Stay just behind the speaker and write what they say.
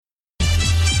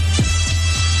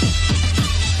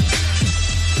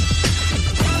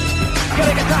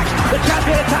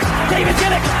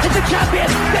the champion.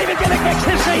 David Gillick makes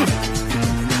history.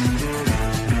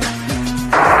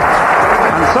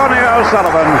 And Sonia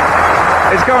O'Sullivan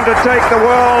is going to take the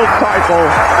world title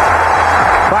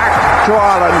back to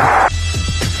Ireland.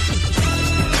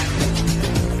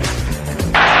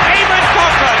 Eamon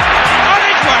Coughlin on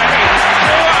his way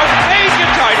to a major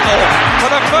title for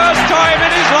the first time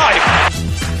in his life.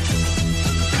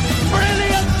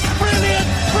 Brilliant,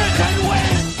 Britain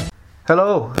wins.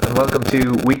 Hello and welcome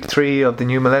to week 3 of the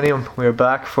new millennium. We're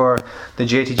back for the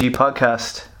JTG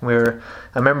podcast. We're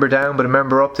a member down but a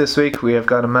member up this week. We have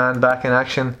got a man back in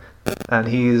action and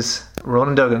he's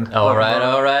Ronan Duggan. All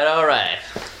right.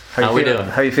 How we doing?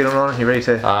 How you feeling, Ronan? You ready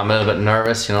to... I'm a little bit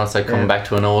nervous, it's like coming back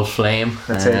to an old flame.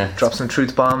 That's it, drop some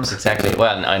truth bombs. Exactly.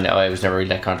 Well, I know I was never really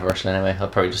that controversial anyway. I'll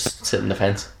probably just sit in the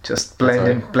fence. Just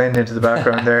blend into the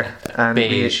background there. And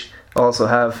Beige. we also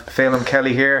have Phelim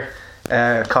Kelly here.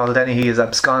 Cathal Dennehy is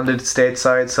absconded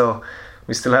stateside, so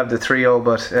we still have the trio,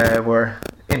 but we're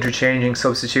interchanging,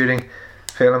 substituting.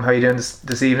 Phelim, how you doing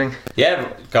this evening?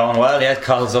 Yeah, going well. Yeah,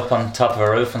 Colin's up on top of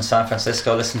a roof in San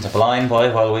Francisco listening to Blind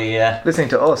Boy while we... Listening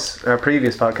to us, our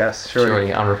previous podcast,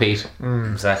 Surely, on repeat.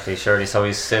 Exactly, surely. So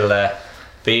he's still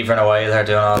beavering away there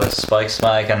doing all the Spike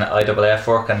Smag and IAAF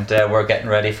work, and we're getting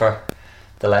ready for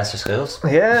the Leinster schools.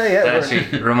 Yeah. That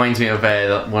actually reminds me of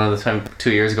one of the time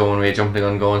 2 years ago when we had Jumping the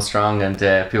Gun going strong, and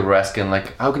people were asking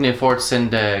like, how can you afford to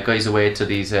send guys away to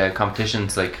these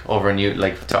competitions like over in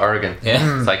to Oregon?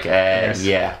 Yeah. It's like Yes.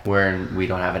 yeah, we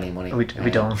don't have any money. We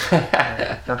don't.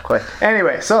 Not quite.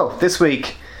 Anyway, so this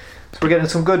week we're getting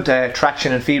some good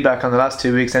traction and feedback on the last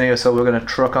 2 weeks anyway, so we're going to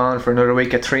truck on for another week,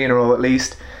 get 3 in a row at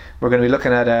least. We're going to be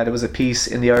looking at there was a piece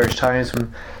in the Irish Times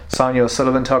from Sonia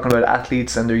O'Sullivan talking about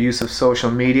athletes and their use of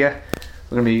social media.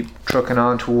 We're going to be trucking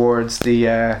on towards the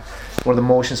one of the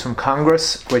motions from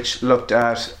Congress, which looked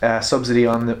at subsidy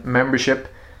on the membership,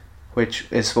 which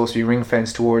is supposed to be ring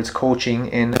fenced towards coaching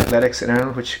in athletics in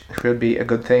Ireland, which could be a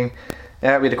good thing. We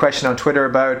had a question on Twitter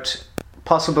about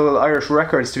possible Irish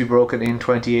records to be broken in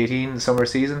 2018, the summer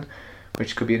season,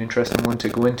 which could be an interesting one to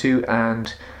go into,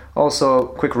 and also a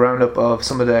quick roundup of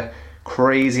some of the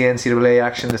crazy NCAA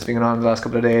action that's been going on in the last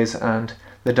couple of days, and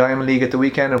the Diamond League at the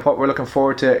weekend, and what we're looking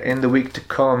forward to in the week to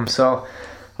come. So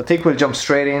I think we'll jump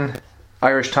straight in.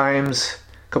 Irish Times,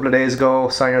 a couple of days ago,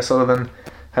 Sonia O'Sullivan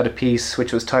had a piece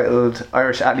which was titled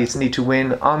 "Irish Athletes Need to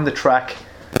Win on the Track,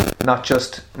 not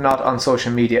on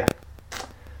social media."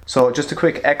 So just a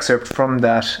quick excerpt from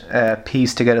that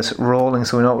piece to get us rolling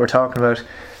so we know what we're talking about.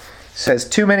 It says,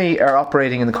 too many are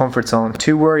operating in the comfort zone,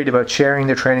 too worried about sharing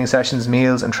their training sessions,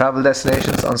 meals and travel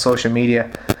destinations on social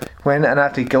media. When an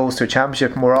athlete goes to a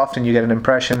championship, more often you get an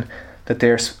impression that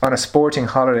they're on a sporting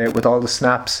holiday with all the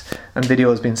snaps and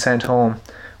videos being sent home.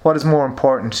 What is more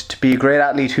important, to be a great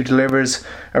athlete who delivers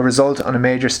a result on a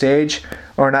major stage,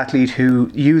 or an athlete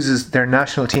who uses their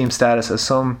national team status as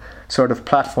some sort of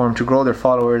platform to grow their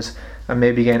followers and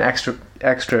maybe gain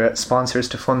extra sponsors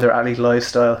to fund their athlete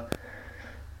lifestyle?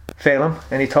 Phelim,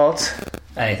 any thoughts?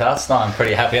 Any thoughts? No, I'm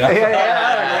pretty happy enough. I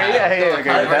agree with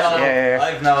that.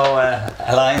 I've no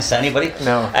alliance to anybody.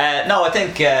 No. No, I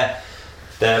think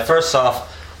first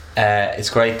off,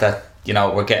 it's great that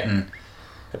we're getting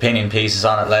opinion pieces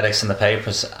on athletics in the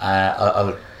papers.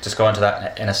 I'll just go into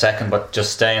that in a second, but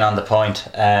just staying on the point,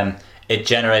 it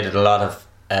generated a lot of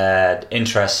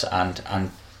interest and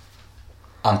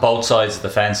on both sides of the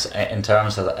fence in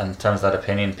terms of that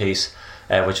opinion piece,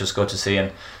 which was good to see.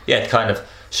 And yeah, it kind of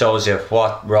shows you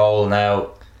what role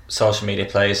now social media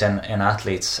plays in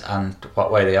athletes and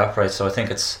what way they operate. So I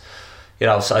think it's,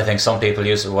 so I think some people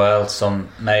use it well, some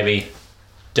maybe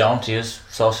don't use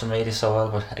social media so well,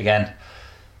 but again,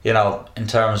 in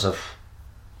terms of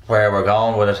where we're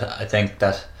going with it, I think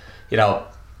that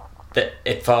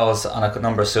it falls on a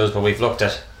number of stools, but we've looked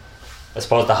at, I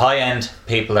suppose, the high end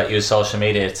people that use social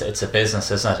media. It's a business,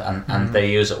 isn't it? And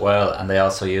they use it well, and they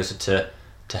also use it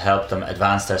to help them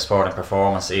advance their sporting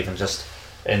performance, even just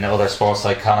in other sports.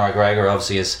 Like Conor McGregor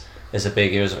obviously is a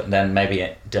big user of it, and then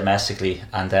maybe domestically,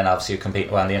 and then obviously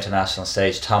competing well on the international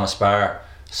stage. Thomas Barr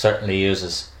certainly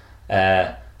uses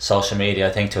social media,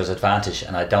 I think, to his advantage,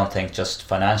 and I don't think just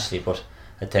financially, but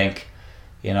I think,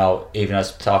 even I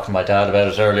was talking to my dad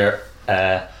about it earlier,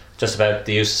 just about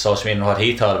the use of social media and what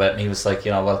he thought about it, and he was like,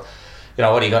 what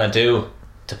are you going to do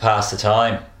to pass the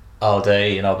time all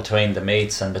day, between the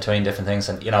meets and between different things?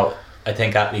 And I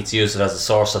think athletes use it as a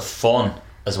source of fun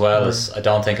as well as, I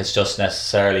don't think it's just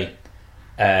necessarily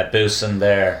boosting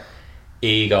their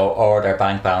ego or their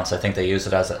bank balance. I think they use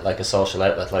it as a social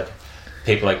outlet. Like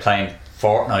people like playing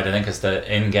Fortnite, I think is the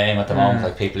in game at the moment.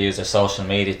 Like people use their social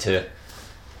media to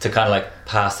kind of like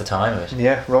pass the time of it.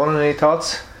 Yeah, Ronan, any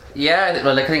thoughts? Yeah,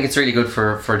 well, like, I think it's really good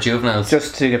for juveniles.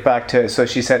 Just to get back to, so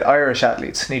she said Irish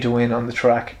athletes need to win on the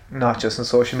track, not just on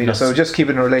social media. So just keep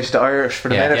it in relation to Irish for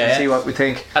the minute and see what we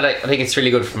think. And I think it's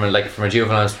really good from a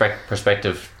juvenile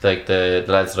perspective. Like the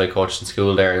lads that I coached in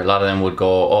school there, a lot of them would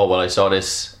go, oh well, I saw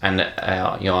this and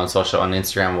on social, on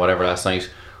Instagram, whatever, last night.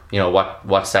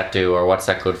 What's that do, or what's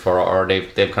that good for? Or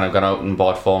they've kind of gone out and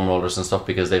bought foam rollers and stuff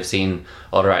because they've seen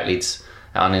other athletes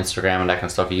on Instagram and that kind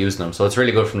of stuff using them. So it's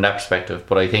really good from that perspective.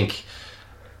 But I think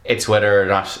it's whether or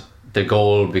not the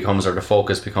goal becomes, or the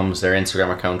focus becomes, their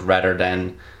Instagram account rather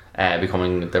than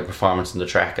becoming their performance in the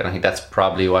track. And I think that's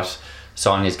probably what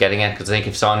Sonia's getting at, because I think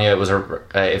if Sonia was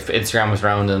if Instagram was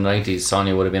around in the 90s,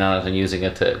 Sonia would have been on it and using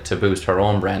it to boost her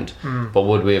own brand. But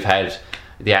would we have had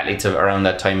the athletes around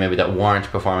that time maybe that weren't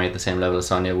performing at the same level as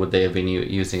Sonia, would they have been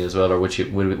using it as well, or would she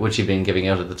have been giving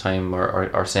out at the time,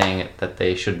 or saying it that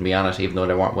they shouldn't be on it even though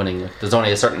they weren't winning? There's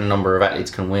only a certain number of athletes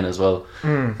can win as well,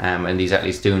 and these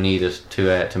athletes do need it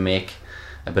to make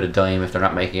a bit of dime if they're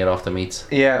not making it off the meets.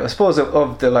 Yeah, I suppose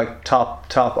of the like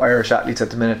top Irish athletes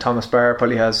at the minute, Thomas Barr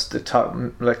probably has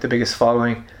the biggest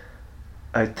following,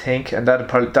 I think, and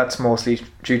that's mostly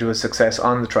due to his success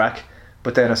on the track.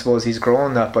 But then I suppose he's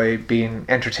grown that by being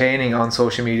entertaining on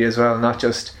social media as well, not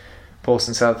just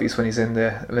posting selfies when he's in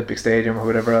the Olympic Stadium or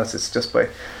whatever else. It's just by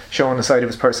showing a side of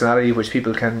his personality which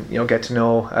people can get to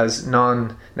know as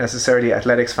non-necessarily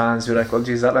athletics fans. Be like, well,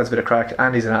 geez, that lad's a bit of crack,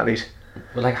 and he's an athlete.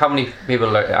 Well, like how many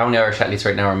Irish athletes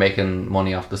right now are making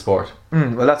money off the sport?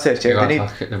 Well, that's it.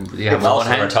 Yeah, most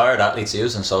retired athletes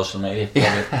using social media.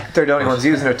 Yeah. They're the only ones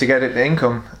using it to get it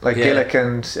income. Like Gillick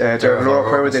and Derek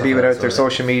Rourke, where would they be without their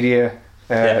social media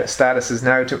statuses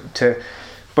now?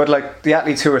 But like the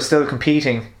athletes who are still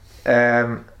competing,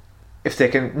 if they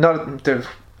can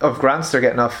of grants they're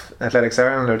getting off Athletics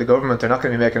Ireland or the government, they're not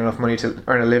going to be making enough money to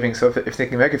earn a living. So if they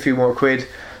can make a few more quid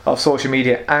off social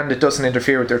media and it doesn't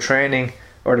interfere with their training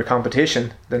or their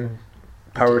competition, then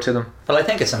power to them. Well, I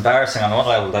think it's embarrassing on one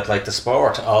level that like the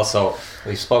sport also,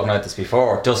 we've spoken about this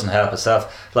before, doesn't help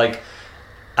itself. Like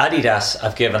Adidas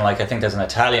have given, like, I think there's an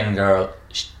Italian girl,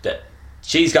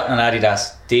 she's gotten an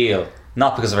Adidas deal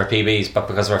not because of her PBs but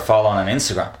because of her following on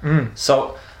Instagram.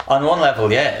 So on one level,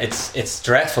 it's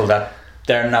dreadful that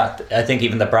they're not, I think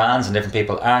even the brands and different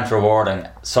people aren't rewarding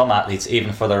some athletes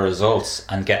even for their results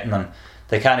and getting them.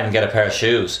 They can't even get a pair of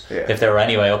shoes if they were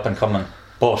anyway up and coming,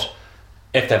 but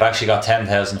if they've actually got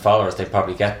 10,000 followers, they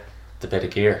probably get the bit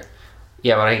of gear.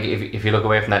 Yeah, but I think if you look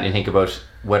away from that and you think about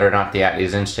whether or not the athlete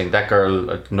is interesting, that girl,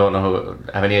 I don't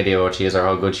have any idea what she is or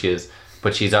how good she is,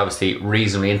 but she's obviously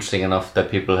reasonably interesting enough that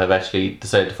people have actually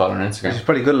decided to follow her on Instagram. She's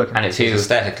pretty good looking. And it's huge.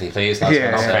 Aesthetically pleased. But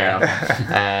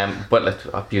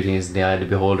like, beauty is in the eye of the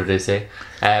beholder, they say.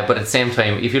 But at the same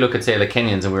time, if you look at, say, like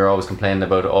Kenyans, and we were always complaining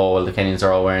about, the Kenyans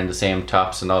are all wearing the same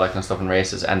tops and all that kind of stuff in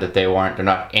races, and that they're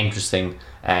not interesting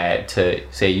to,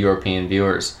 say, European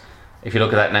viewers. If you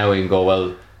look at that now, you can go,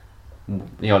 well,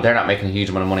 they're not making a huge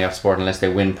amount of money off sport unless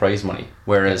they win prize money.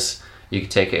 Whereas you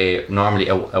could take normally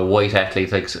a white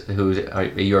athlete, like who's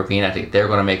a European athlete, they're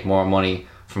going to make more money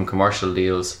from commercial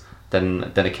deals than a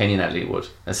Kenyan athlete would.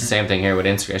 It's the same thing here with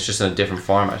Instagram. It's just in a different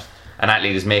format. That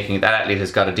athlete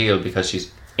has got a deal because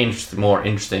she's more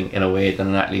interesting in a way than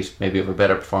an athlete maybe of a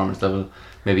better performance level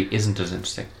maybe isn't as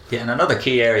interesting. Yeah, and another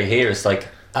key area here is, like,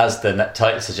 as the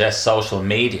title suggests, social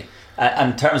media.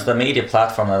 And in terms of the media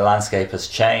platform, the landscape has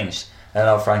changed. I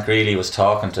know Frank Reilly was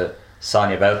talking to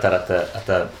Sonia about that at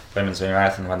the Women's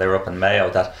Marathon when they were up in Mayo,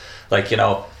 that, like,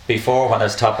 before, when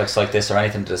there's topics like this or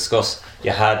anything to discuss,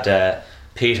 you had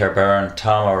Peter Byrne,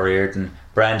 Tom O'Riordan,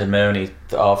 Brendan Mooney,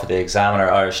 all for the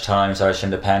Examiner, Irish Times, Irish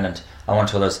Independent, and one or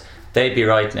two others. They'd be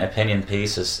writing opinion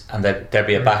pieces and there'd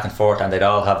be a back and forth, and they'd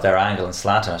all have their angle and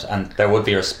slant on it, and there would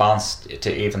be a response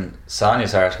to even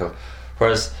Sonia's article.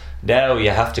 Whereas now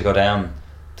you have to go down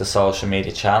the social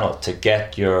media channel to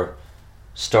get your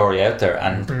story out there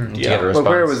and to get a response.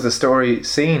 Well, where was the story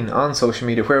seen on social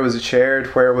media? Where was it shared?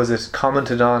 Where was it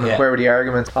commented on? Where were the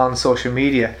arguments on social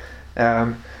media?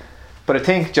 But I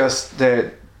think just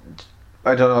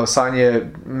Sonia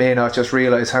may not just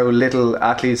realise how little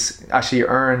athletes actually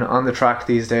earn on the track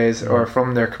these days or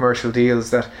from their commercial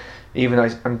deals, that even I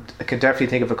can definitely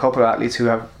think of a couple of athletes who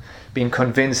have been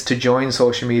convinced to join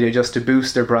social media just to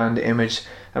boost their brand image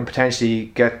and potentially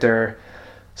get their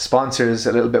sponsors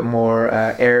a little bit more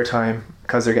airtime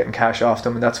because they're getting cash off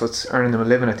them, and that's what's earning them a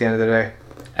living at the end of the day.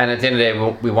 And at the end of the day,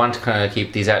 we want to kind of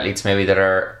keep these athletes maybe that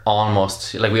are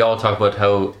almost, like, we all talk about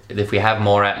how if we have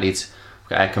more athletes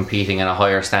competing at a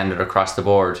higher standard across the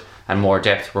board and more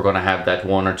depth, we're going to have that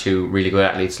one or two really good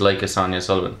athletes like a Sonia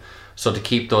Sullivan. So to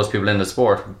keep those people in the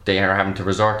sport, they are having to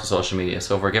resort to social media.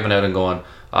 So if we're giving out and going,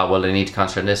 well, they need to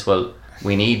concentrate on this, well,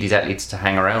 we need these athletes to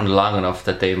hang around long enough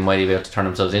that they might be able to turn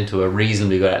themselves into a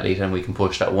reasonably good athlete, and we can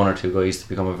push that one or two guys to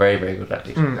become a very, very good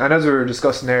athlete. And as we were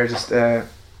discussing there, just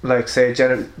like say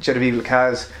Genevieve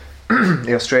Lacaze,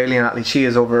 the Australian athlete, she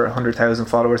has over 100,000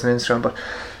 followers on Instagram, but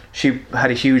she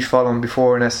had a huge following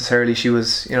before necessarily she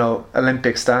was,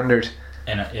 Olympic standard.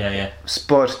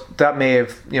 But that may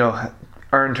have,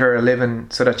 earned her a living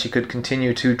so that she could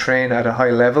continue to train at a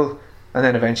high level, and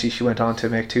then eventually she went on to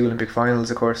make 2 Olympic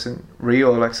finals, of course, in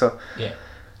Rio. So I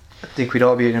think we'd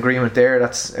all be in agreement there.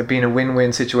 That's been a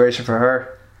win-win situation for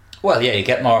her. Well, yeah, you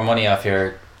get more money off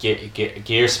your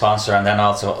gear sponsor, and then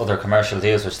also other commercial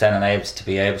deals, which then enables to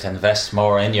be able to invest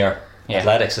more in your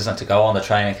athletics, isn't it? To go on the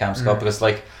training camps, because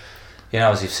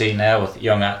as you've seen now with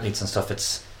young athletes and stuff,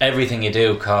 it's everything you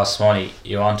do costs money.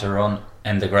 You want to run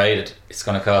in the graded, it's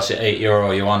going to cost you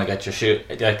 €8. You want to get your shoe,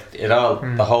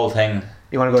 the whole thing.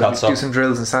 You want to go do some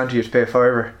drills in Santa, you have to pay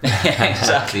 $5.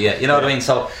 Exactly, yeah. You know what I mean?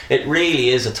 So it really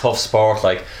is a tough sport,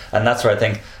 and that's where I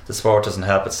think the sport doesn't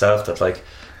help itself, that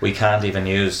we can't even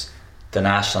use the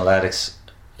National Athletics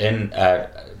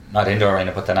not indoor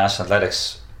arena, but the National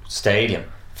Athletics Stadium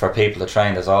for people to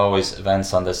train. There's always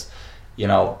events on this,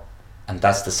 and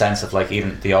that's the sense of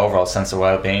even the overall sense of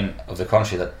well-being of the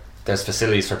country, that there's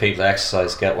facilities for people to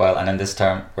exercise, get well, and in this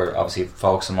term we're obviously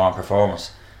focusing more on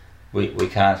performance. We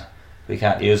can't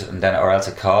use it, and then or else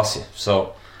it costs you.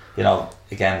 So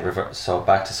again, so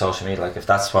back to social media, if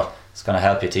that's what's going to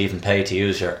help you to even pay to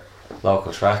use your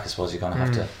local track, I suppose you're going to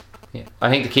have to. Yeah, I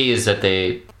think the key is that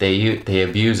they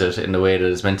abuse it in the way that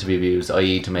it's meant to be abused,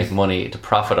 i.e. to make money, to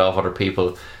profit off other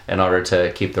people in order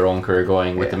to keep their own career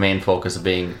going, with the main focus of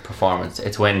being performance.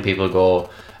 It's when people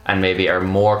go and maybe are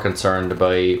more concerned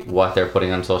about what they're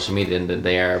putting on social media than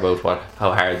they are about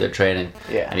how hard they're training.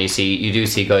 And you do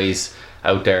see guys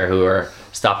out there who are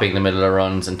stopping in the middle of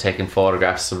runs and taking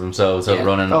photographs of themselves out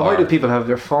running. Why do people have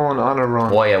their phone on a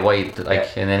run? Why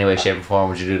in any way, shape or form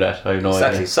would you do that? I have no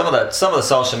idea. Some of the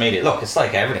social media, look, it's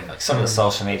like everything, some of the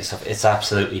social media stuff, it's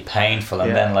absolutely painful,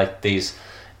 and then these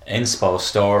inspo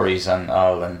stories and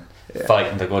all, and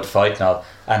fighting the good fight and all,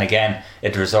 and again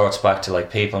it resorts back to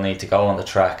people need to go on the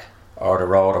track or the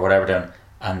road or whatever they're doing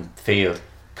and field,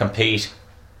 compete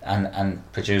and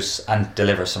produce and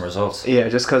deliver some results. Yeah,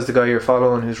 just because the guy you're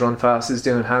following who's run fast is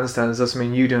doing handstands doesn't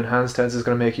mean you doing handstands is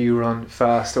going to make you run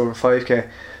fast over 5k.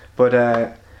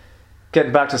 But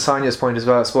getting back to Sonia's point as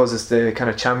well, I suppose it's the kind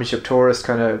of championship tourist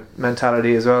kind of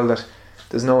mentality as well, that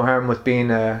there's no harm with being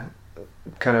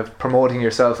kind of promoting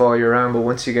yourself all year round, but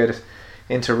once you get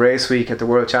into race week at the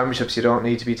World Championships, you don't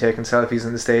need to be taking selfies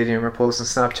in the stadium or posting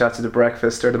Snapchats of the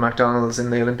breakfast or the McDonald's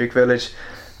in the Olympic Village.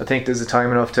 I think there's a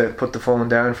time enough to put the phone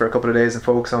down for a couple of days and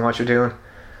focus on what you're doing.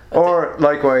 Or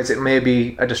likewise, it may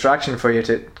be a distraction for you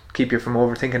to keep you from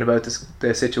overthinking about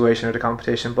the situation or the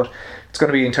competition, but it's going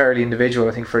to be entirely individual,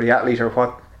 I think, for the athlete or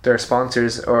what their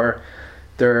sponsors or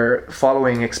their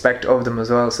following expect of them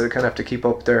as well. So they kind of have to keep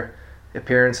up their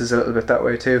appearances a little bit that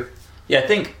way too. Yeah, I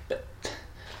think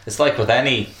it's like with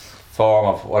any form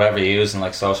of whatever you're using,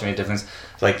 social media, different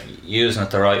things, using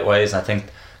it the right ways. And I think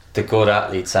the good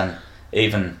athletes, and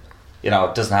even it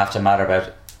doesn't have to matter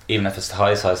about even if it's the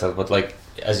highest level, but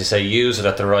as you say, use it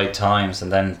at the right times,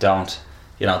 and then don't.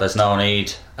 There's no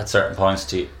need at certain points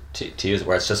to use it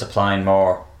where it's just applying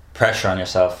more pressure on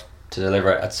yourself to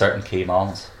deliver at certain key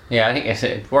moments. Yeah, I think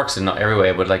it works in not every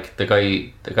way, but the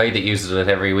guy that uses it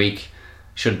every week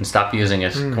shouldn't stop using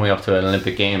it coming up to an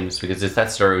Olympic Games, because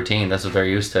that's their routine, that's what they're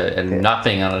used to, and not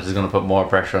being on it is going to put more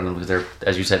pressure on them, because they're,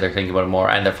 as you said, they're thinking about it more,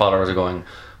 and their followers are going,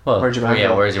 well, where's your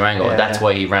man go? And that's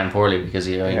why he ran poorly, because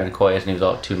he got quiet and he was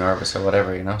all too nervous or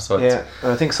whatever, So and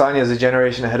I think Sonia is a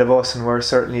generation ahead of us, and we're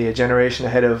certainly a generation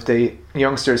ahead of the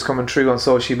youngsters coming through on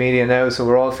social media now, so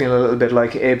we're all feeling a little bit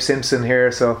like Abe Simpson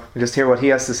here, so we'll just hear what he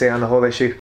has to say on the whole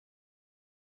issue.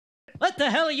 What the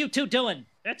hell are you two doing?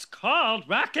 It's called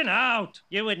rocking out.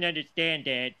 You wouldn't understand,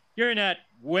 Dad. You're not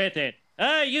with it.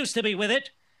 I used to be with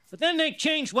it, but then they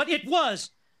changed what it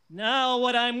was. Now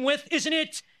what I'm with isn't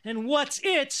it, and what's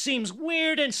it seems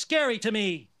weird and scary to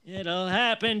me. It'll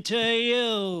happen to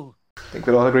you. I think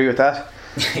we'll all agree with that.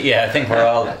 Yeah, I think we're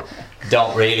all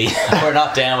we're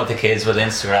not down with the kids with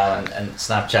Instagram and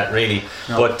Snapchat really.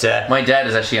 No. But my dad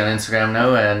is actually on Instagram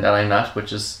now, and I'm not,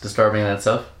 which is disturbing in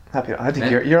itself. I think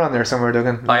you're on there somewhere,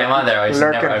 Duggan. I am on there.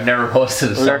 I've never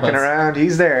posted it. Lurking around,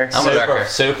 he's there. I'm a lurker.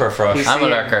 Super fresh. I'm a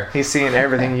lurker. He's seeing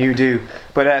everything you do.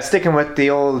 But sticking with the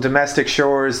old domestic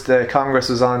shores, the Congress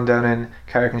was on down in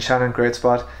Carrick-on-Shannon, great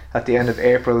spot, at the end of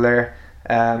April there.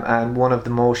 And one of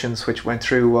the motions which went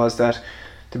through was that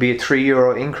to be a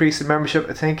 €3 increase in membership,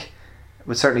 I think.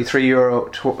 But certainly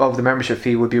 €3 of the membership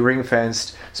fee would be ring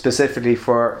fenced specifically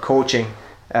for coaching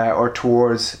or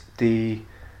towards the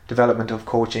development of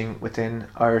coaching within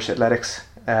Irish athletics.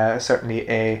 Certainly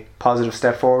a positive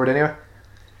step forward anyway.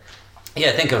 Yeah,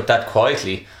 I think of that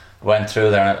quietly went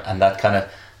through there, and that kind of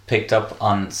picked up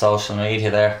on social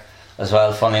media there as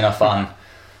well, funny enough, on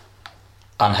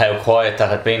how quiet that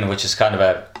had been, which is kind of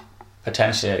a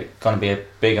potentially going to be a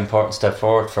big important step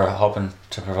forward for hoping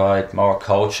to provide more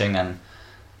coaching and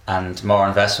more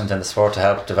investment in the sport to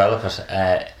help develop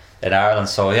it in Ireland.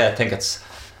 So yeah, I think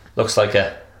looks like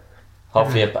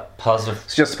hopefully a positive.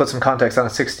 So just to put some context on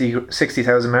it,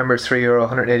 60,000 members, €3,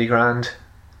 180 grand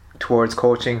towards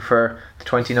coaching for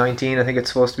 2019. I think it's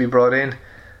supposed to be brought in.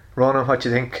 Ronan, what do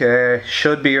you think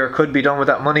should be or could be done with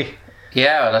that money?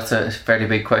 Yeah, well, that's a fairly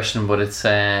big question, but it's so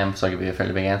I'll give you a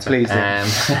fairly big answer. Please.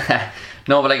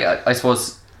 No, but like I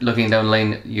suppose looking down the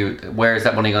line, where is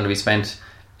that money going to be spent?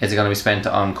 Is it going to be spent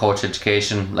on coach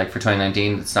education? Like for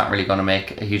 2019, it's not really going to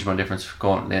make a huge amount of difference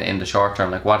going in the short term.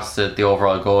 Like what's the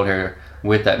overall goal here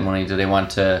with that money? Do they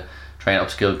want to try and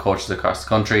upskill coaches across the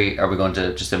country? Are we going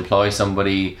to just employ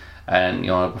somebody and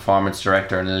a performance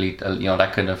director and elite,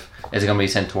 that kind of, is it going to be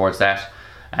sent towards that?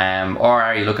 Or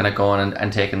are you looking at going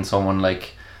and taking someone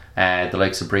like the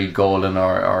likes of Breed Golden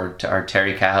or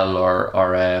Terry Cahill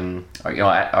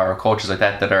or coaches like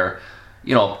that are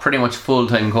pretty much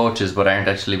full-time coaches but aren't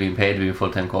actually being paid to be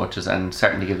full-time coaches, and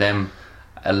certainly give them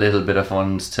a little bit of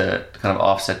funds to kind of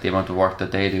offset the amount of work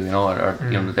that they do,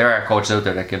 there are coaches out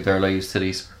there that give their lives to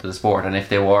the sport, and if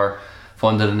they were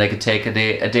funded and they could take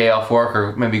a day off work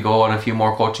or maybe go on a few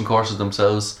more coaching courses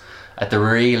themselves at the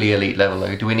really elite level.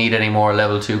 Like, do we need any more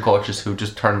level 2 coaches who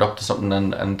just turned up to something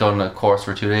and done a course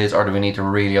for 2 days, or do we need to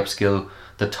really upskill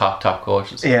the top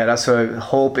coaches? Yeah, that's why I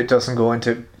hope it doesn't go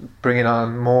into bringing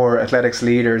on more athletics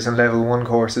leaders and level 1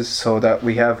 courses, so that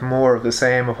we have more of the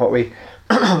same of what we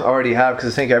already have,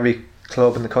 because I think every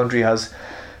club in the country has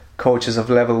coaches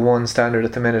of level 1 standard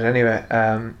at the minute anyway,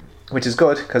 which is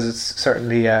good because it's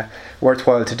certainly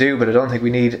worthwhile to do, but I don't think we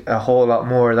need a whole lot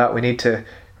more of that. We need to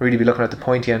really be looking at the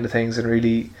pointy end of things and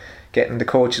really getting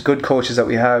the good coaches that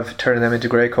we have, turning them into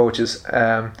great coaches,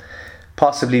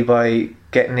 possibly by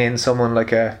getting in someone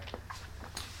like a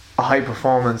high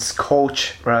performance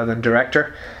coach rather than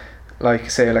director, like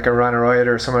say like a Rana Riot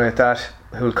or someone like that,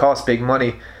 who will cost big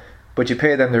money, but you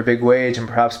pay them their big wage and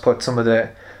perhaps put some of the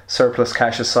surplus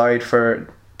cash aside for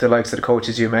the likes of the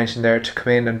coaches you mentioned there to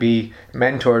come in and be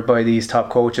mentored by these top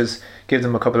coaches, give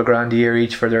them a couple of grand a year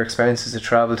each for their expenses to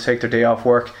travel, to take their day off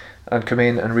work and come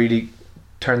in and really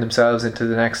turn themselves into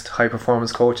the next high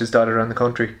performance coaches dotted around the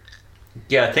country.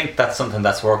 Yeah, I think that's something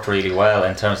that's worked really well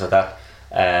in terms of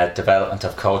that development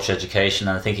of coach education,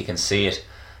 and I think you can see it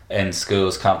in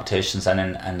schools competitions and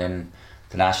in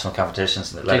the national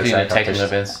competitions, particularly in technical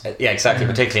events. Yeah, exactly,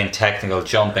 particularly in technical,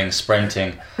 jumping,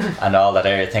 sprinting and all that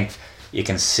area. I think you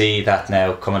can see that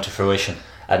now coming to fruition,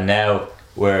 and now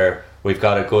we've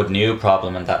got a good new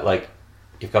problem in that, like,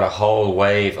 you've got a whole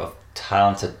wave of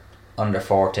talented under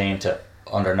 14 to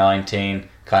under 19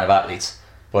 kind of athletes,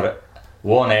 but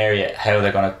one area how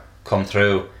they're going to come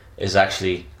through is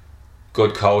actually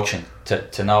good coaching,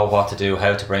 to know what to do,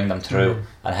 how to bring them through,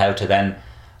 and how to then,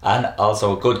 and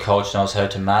also a good coach knows how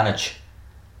to manage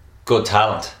good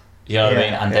talent, what I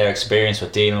mean, and their experience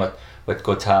with dealing with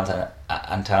good talent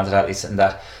and talented athletes, and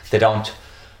that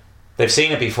they've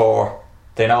seen it before,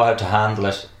 they know how to handle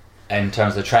it in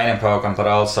terms of the training program, but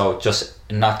also just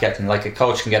not getting, like, a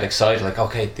coach can get excited, like,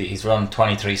 okay, he's run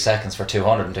 23 seconds for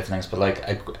 200 and different things, but like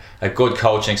a good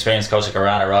coach, an experienced coach like a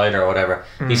Rana Ryder or whatever,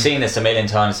 he's seen this a million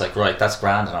times, like, right, that's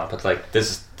grand and all, but like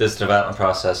this development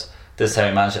process, this is how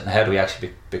we manage it, and how do we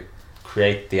actually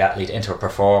create the athlete into a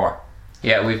performer.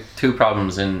 Yeah, we've 2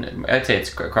 problems I'd say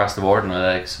it's across the board in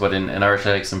athletics, but in Irish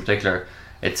athletics in particular,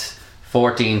 it's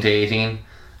 14 to 18.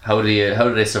 How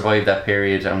do they survive that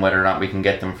period, and whether or not we can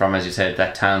get them from, as you said,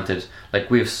 that talented, like,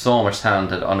 we have so much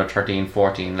talent at under 13,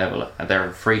 14 level, and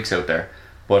they're freaks out there,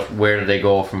 but where do they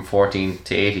go from 14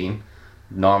 to 18?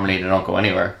 Normally they don't go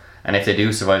anywhere, and if they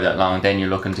do survive that long, then you're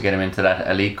looking to get them into that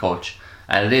elite coach.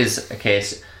 And it is a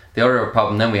case, the other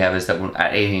problem then we have is that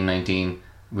at 18, 19,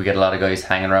 we get a lot of guys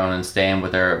hanging around and staying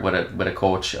with a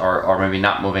coach, or maybe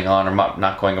not moving on, or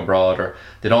not going abroad, or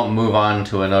they don't move on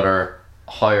to another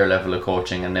higher level of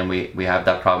coaching, and then we have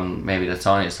that problem maybe that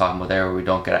Sonia's talking about there, where we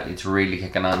don't get athletes really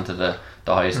kicking on to the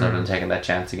highest level and taking that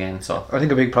chance again. So I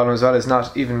think a big problem as well is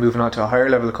not even moving on to a higher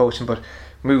level of coaching, but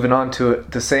moving on to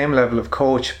the same level of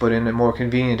coach but in a more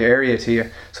convenient area to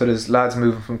you. So there's lads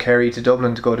moving from Kerry to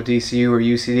Dublin to go to DCU or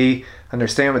UCD, and they're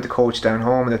staying with the coach down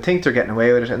home, and they think they're getting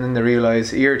away with it, and then they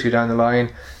realise a year or two down the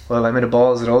line, well, I'm in a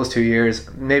balls of those 2 years,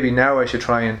 maybe now I should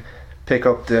try and pick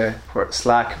up the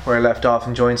slack where I left off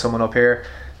and join someone up here,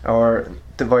 or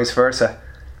the vice versa.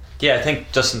 Yeah, I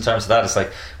think just in terms of that, it's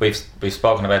like we've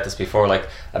spoken about this before. Like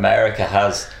America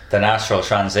has the natural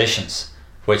transitions,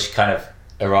 which kind of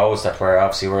erodes that. Where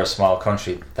obviously we're a small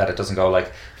country, that it doesn't go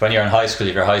like when you're in high school,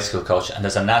 you have your high school coach, and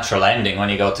there's a natural ending when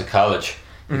you go to college.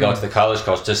 You go to the college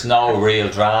coach. There's no real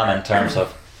drama in terms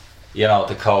of, you know,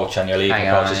 the coach and your leaving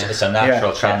coach. It's a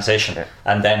natural transition,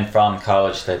 and then from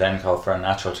college they then go for a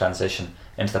natural transition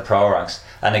into the pro ranks.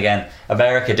 And again,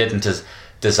 America didn't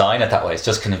design it that way. It's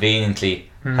just conveniently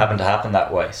happened to happen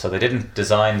that way. So they didn't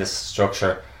design this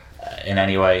structure in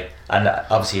any way. And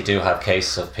obviously you do have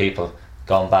cases of people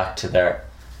going back to their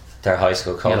high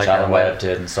school coach, like Alan Webb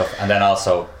did and stuff. And then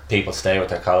also people stay with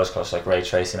their college coach, like Ray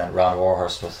Tracy and Ron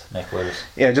Warhurst with Nick Willis.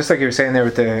 Yeah, just like you were saying there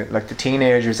with the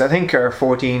teenagers, I think our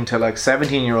 14 to like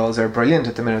 17 year olds are brilliant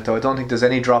at the minute though. I don't think there's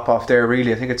any drop off there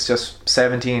really. I think it's just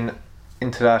 17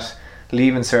 into that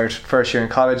leaving cert first year in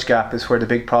college gap is where the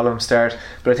big problems start.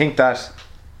 But I think that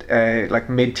like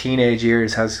mid-teenage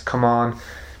years has come on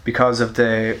because of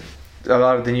a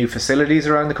lot of the new facilities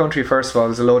around the country. First of all,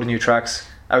 there's a load of new tracks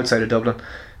outside of Dublin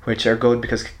which are good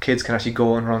because kids can actually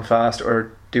go and run fast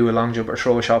or do a long jump or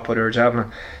throw a shot put or a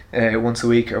javelin once a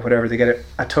week or whatever. They get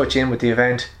a touch in with the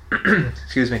event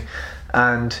excuse me.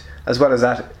 And as well as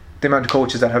that, the amount of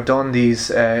coaches that have done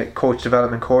these coach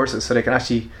development courses, so they can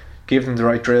actually give them the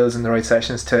right drills and the right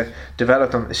sessions to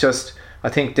develop them. It's just, I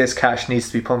think this cash needs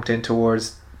to be pumped in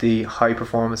towards the high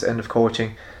performance end of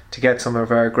coaching to get some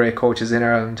of our great coaches in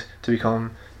Ireland to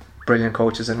become brilliant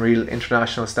coaches and real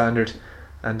international standard,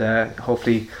 and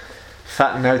hopefully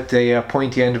fatten out the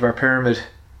pointy end of our pyramid.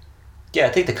 Yeah, I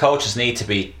think the coaches need to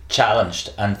be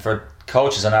challenged, and for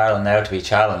coaches in Ireland now to be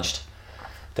challenged,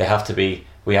 we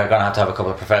are going to have a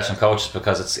couple of professional coaches,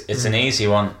 because it's an easy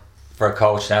one for a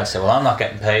coach now to say, well, I'm not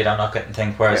getting paid, I'm not getting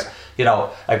things. Whereas, you know,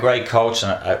 a great coach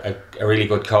and a really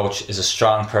good coach is a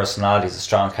strong personality, is a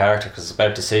strong character, because it's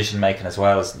about decision making as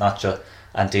well as not just,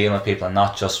 and dealing with people and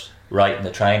not just writing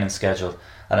the training schedule.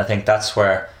 And I think that's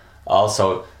where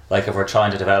also, like, if we're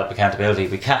trying to develop accountability,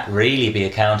 we can't really be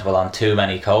accountable on too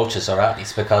many coaches or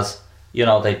athletes, because, you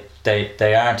know,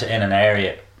 they aren't in an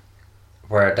area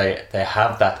where they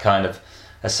have that kind of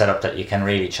a setup that you can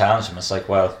really challenge them. It's like,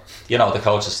 well, you know, the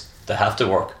coaches, they have to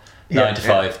work 9 to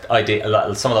 5.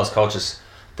 Some of those coaches,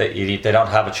 they don't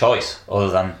have a choice other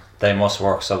than they must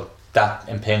work, so that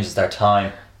impinges their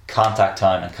time, contact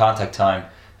time, and contact time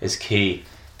is key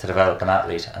to develop an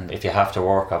athlete. And if you have to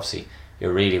work, obviously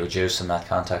you're really reducing that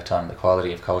contact time, the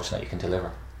quality of coaching that you can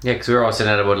deliver. Yeah, because we were all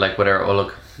saying about like whether, oh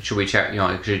look, should we should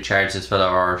you charge this fella,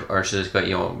 or should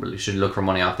it, should look for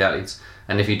money off the athletes?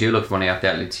 And if you do look for money off the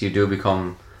athletes, you do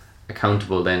become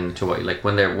accountable then to what, like,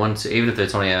 when they're once, even if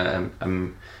it's only a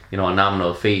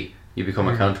nominal fee, you become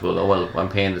accountable. Oh well, I'm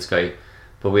paying this guy.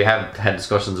 But we have had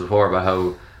discussions before about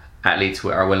how athletes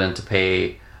are willing to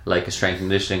pay like a strength and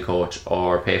conditioning coach,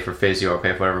 or pay for physio, or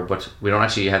pay for whatever, but we don't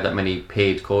actually have that many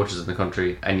paid coaches in the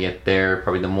country, and yet they're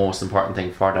probably the most important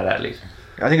thing for that athlete.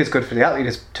 I think it's good for the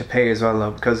athlete to pay as well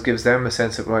though, because it gives them a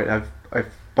sense of, right, I've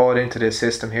bought into this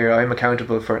system here, I'm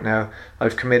accountable for it now,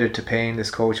 I've committed to paying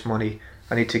this coach money,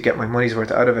 I need to get my money's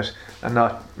worth out of it and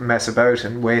not mess about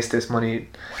and waste this money,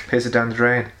 piss it down the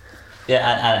drain.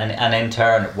 Yeah, and in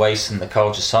turn wasting the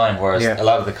coach's time, whereas a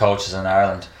lot of the coaches in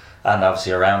Ireland and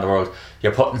obviously around the world,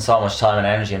 you're putting so much time and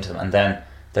energy into them, and then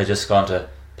they're just going to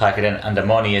pack it in, and the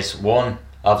money is one,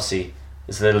 obviously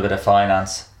it's a little bit of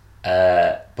finance,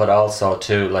 but also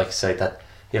too, like I say, that,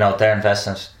 you know, their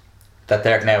investment that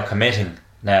they're now committing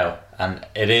now, and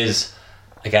it is,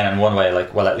 again, in one way,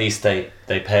 like, well, at least they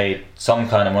paid some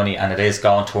kind of money, and it is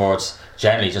going towards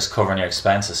generally just covering your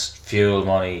expenses, fuel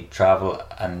money, travel,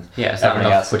 and it's not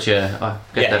enough, but you're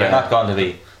not going to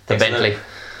be the Bentley.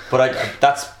 But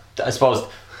I suppose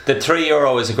the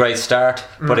 €3 is a great start,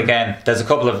 but again, there's a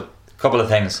couple of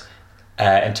things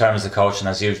in terms of coaching,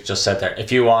 as you've just said there.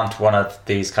 If you want one of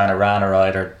these kind of Rana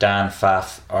Ryder, Dan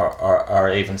Pfaff, or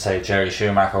even say Jerry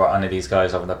Schumacher, or any of these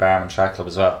guys over the Barman Track Club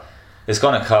as well, it's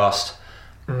going to cost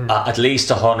at least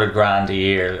 $100,000 a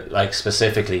year, like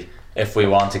specifically if we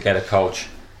want to get a coach,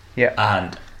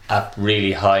 and a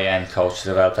really high end coach to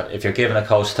develop that. If you're giving a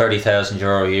coach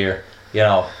 €30,000 a year, you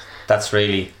know, that's what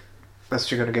you're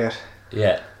going to get.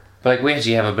 Yeah. But like, we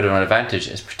actually have a bit of an advantage,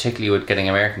 is particularly with getting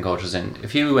American coaches in.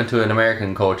 If you went to an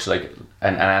American coach like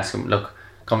and ask him, look,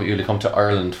 you'll come to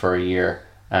Ireland for a year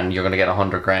and you're going to get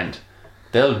 $100,000,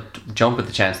 they'll jump at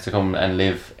the chance to come and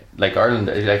live like Ireland,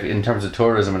 like in terms of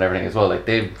tourism and everything as well, like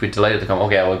they'd be delighted to come.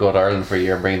 Okay, I will go to Ireland for a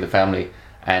year and bring the family,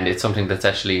 and it's something that's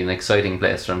actually an exciting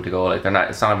place for them to go. Like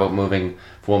it's not about moving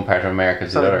from one part of America to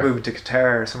It's the not like other. moving to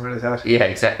Qatar or something like that. Yeah,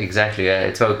 exactly. Yeah,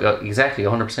 it's about exactly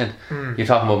 100%. You're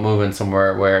talking about moving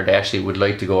somewhere where they actually would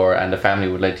like to go, and the family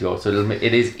would like to go. So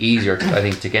it is easier, I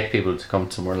think, to get people to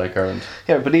come somewhere like Ireland.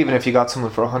 Yeah, but even if you got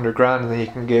someone for 100 grand, and then you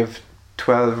can give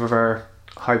 12 of our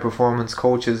high performance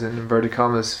coaches in inverted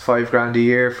commas 5 grand a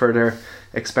year for their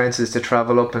expenses to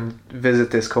travel up and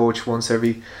visit this coach once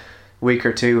every week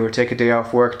or two, or take a day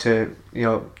off work to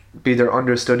be their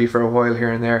understudy for a while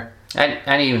here and there.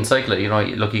 And even cycle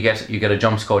it, look, you get a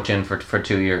jumps coach in for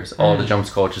 2 years. All the jumps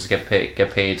coaches get paid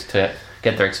to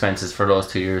get their expenses for those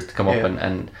 2 years to come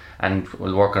up and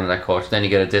will work on that coach. Then you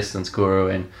get a distance guru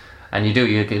in, and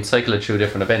you can cycle it through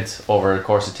different events over the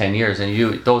course of 10 years,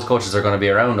 and those coaches are going to be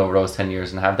around over those 10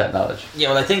 years and have that knowledge. Yeah,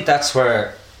 well, I think that's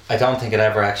where I don't think it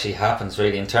ever actually happens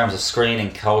really, in terms of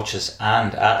screening coaches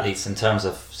and athletes, in terms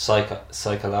of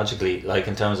psychologically, like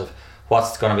in terms of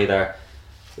what's going to be their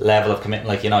level of commitment.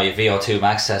 Like, your VO2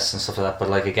 max tests and stuff like that, but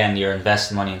like, again, you're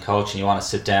investing money in coaching. You want to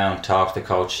sit down, talk to the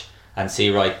coach and see,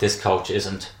 right, this coach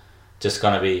isn't just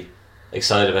going to be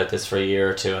excited about this for a year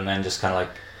or two and then just kind of like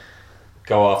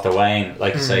go off the wane,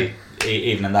 like say,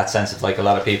 even in that sense of like a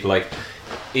lot of people, like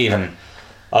even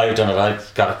I've done it,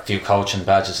 I've got a few coaching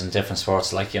badges in different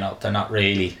sports, like, they're not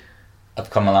really, I've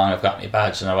come along, I've got my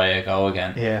badge and away I go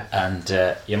again. Yeah.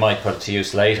 And you might put it to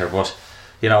use later, but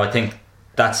I think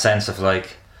that sense of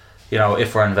like,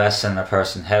 if we're investing in a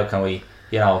person, how can we,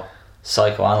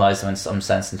 psychoanalyze them in some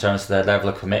sense in terms of their level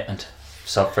of commitment,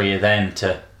 so for you then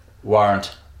to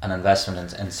warrant an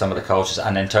investment in some of the coaches,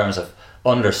 and in terms of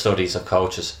understudies of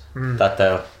coaches, that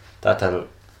they'll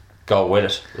go with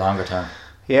it longer term.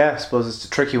 Yeah, I suppose it's a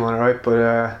tricky one, right?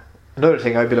 But another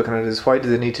thing I'd be looking at is, why do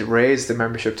they need to raise the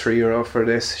membership €3 for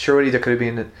this? Surely there could have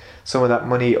been some of that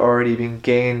money already being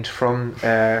gained from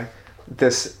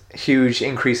this huge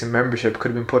increase in membership could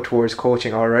have been put towards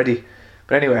coaching already.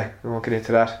 But anyway, we won't get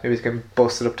into that. Maybe we can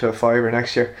bust it up to a £5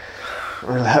 next year.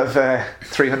 We'll have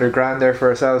 300 grand there for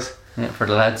ourselves. Yeah, for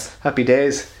the lads. Happy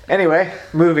days. Anyway,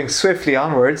 moving swiftly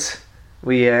onwards,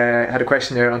 we had a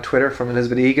question there on Twitter from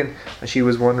Elizabeth Egan, and she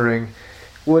was wondering,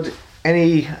 would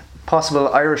any possible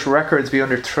Irish records be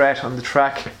under threat on the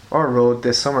track or road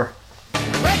this summer?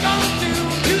 Break on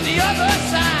through to the other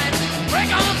side.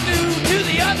 Break on through to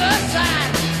the other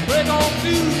side. Break on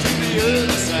through to the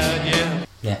other side, yeah.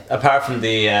 Yeah, apart from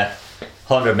the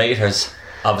 100 metres,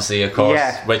 obviously, of course,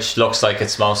 Yeah. which looks like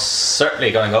it's most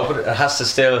certainly going to go, but it has to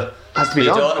still be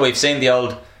done. done. We've seen the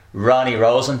old Ronnie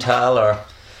Rosenthal, or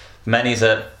many's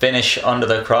a finish under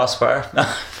the crossbar.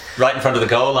 Right in front of the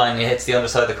goal line, he hits the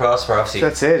underside of the crossbar, obviously.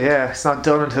 That's it, yeah. It's not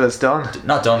done until it's done.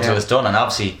 Not done until Yeah. it's done, and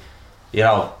obviously,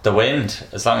 the wind,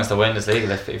 as long as the wind is legal,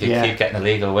 if you Yeah. keep getting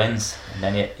illegal wins, and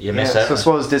then you miss Yeah, out. so I on it.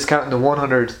 suppose discounting the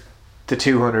 100 to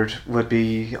 200 would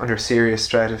be under serious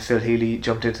threat if Phil Healy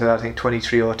jumped into that. I think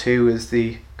 23:02 is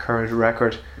the current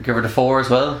record. Give her the 4 as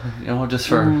well, just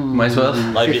for might as well.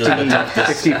 Might be limited to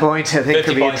 50 point, I think,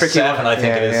 could be a tricky 50.7, one. I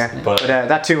think it is. Yeah. But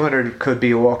That 200 could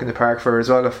be a walk in the park for her as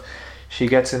well if she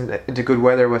gets into good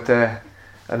weather with a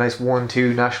nice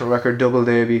 1-2 national record double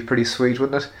day. Would be pretty sweet,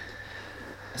 wouldn't it?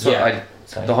 So Yeah.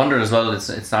 the 100 as well,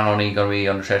 it's not only going to be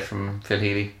under threat from Phil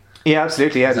Healy. Yeah,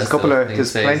 absolutely. Yeah, there's a That's couple the of thing there's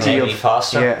to say, plenty Amy of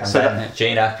Foster, yeah. and So then that,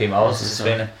 Gene Ackby Moses has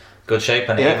been in good shape,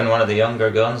 and Yeah. even one of the younger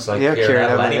guns like Yeah, Kieran Kieran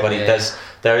Neville, Neville, anybody. yeah.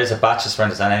 There is a batches for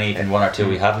instance, and then even one or two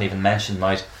we haven't even mentioned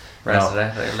might Rest of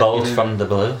that, like, bolt you- from the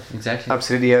blue. Exactly.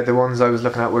 absolutely, yeah. The ones I was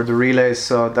looking at were the relays.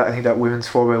 So that, I think that women's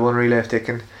 4x1 relay, if they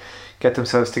can get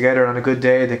themselves together on a good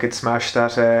day, they could smash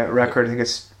that record. I think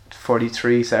it's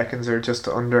 43 seconds or just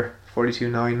under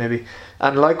 42.9 maybe.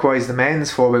 And likewise, the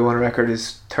men's 4x1 record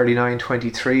is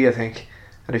 39:23, I think.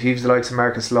 And if you've the likes of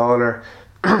Marcus Lawler,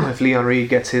 if Leon Reid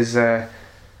gets his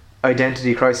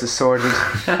identity crisis sorted,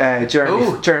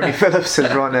 Jeremy Phillips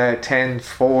has run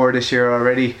 10.4 this year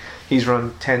already. He's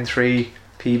run 10.3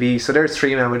 PB. So there's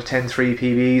 3 men with 10.3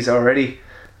 PBs already.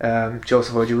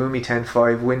 Joseph Ojewumi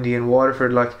 10.5, Windy in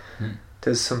Waterford.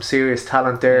 There's some serious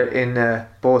talent there in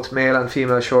both male and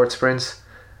female short sprints.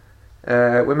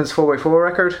 Women's 4x4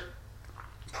 record,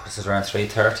 This is around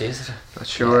 3:30, is it? not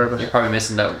sure, You're but probably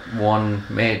missing that one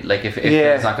mate. Like if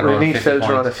yeah, it's not going to we run need 50 Phil to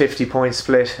run a points. 50 point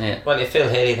split. Yeah, Well, you feel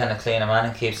Haley then a cleaner man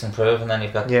and keeps improving, then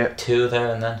you've got Yeah. 2 there,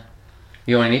 and then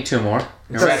you only need 2 more.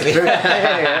 exactly.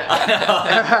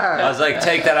 I was like,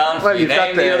 take that on. Well, For you. you've got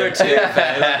Name the the- other 2.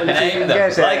 Name them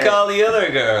get, like all the other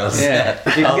girls. Yeah.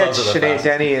 If you All can get those are the Sinead fans.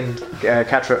 Denny and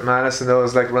Catra Manis and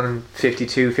those like running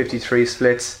 52, 53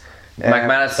 splits,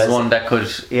 McManus is one that could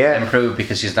Yeah. improve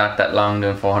because she's not that long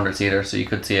doing 400s either, so you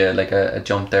could see a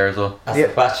jump there as well. That's Yeah.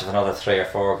 the batch of another 3 or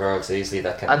 4 girls easily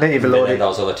that can And then you've a fill load in of-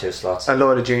 those other 2 slots. A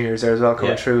load of juniors there as well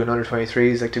coming Yeah. through, and under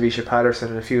 23s like Tavisha Patterson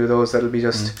and a few of those that'll be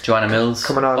just Joanna Mills.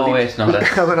 coming on. Oh leaps, wait, no, that.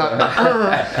 coming on,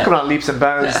 coming on leaps and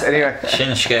bounds. Anyway,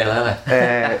 Shinsuke Lele.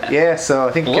 yeah. So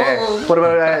I think. What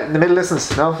about the middle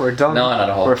distance? No, we're done. No, not at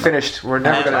all. We're finished. We're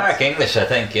never gonna. Mark English, I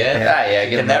think, yeah. Yeah, You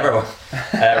give can him never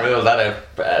rule that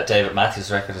out. David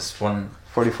Matthews' record is 44,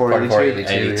 44, 82.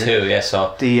 182, yeah,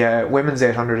 so. The women's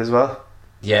 800 as well.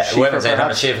 Yeah, Schiefer, women's 800,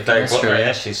 perhaps? Shiva Claire That's Butler, true, yeah,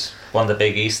 yeah. she's won the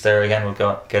Big East there again.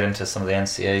 We'll get into some of the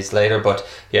NCAAs later, but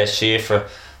yeah, Shiva,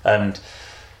 and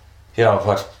you know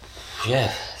what,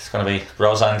 yeah, it's going to be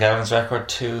Roseanne Gavin's record,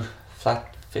 2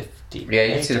 flat 50. Yeah,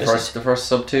 you can see the first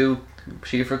sub 2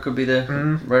 Schiefer could be the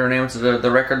right name to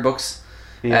the record books.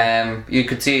 Yeah.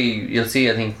 You'll see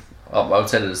I think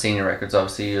outside of the senior records,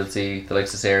 obviously you'll see the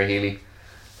likes of Sarah Healy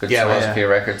could smash a few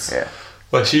records. Yeah.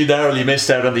 Well, she narrowly missed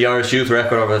out on the Irish youth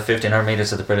record over the 1500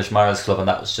 metres at the British Miles Club, and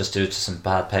that was just due to some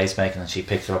bad pacemaking, and she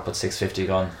picked her up at 6:50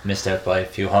 going, missed out by a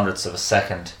few hundredths of a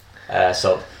second.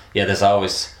 So yeah, there's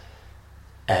always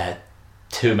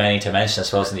too many to mention, I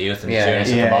suppose, in the youth and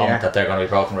juniors at the moment that they're going to be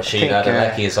broken. Rashida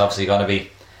Adeleki is obviously going to be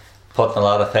putting a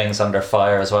lot of things under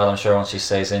fire as well, I'm sure, once she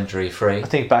stays injury free. I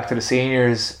think back to the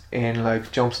seniors in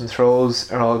like jumps and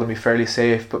throws are all going to be fairly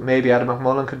safe, but maybe Adam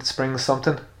McMullen could spring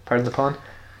something. Pardon the pun.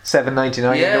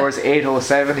 7.99 indoors,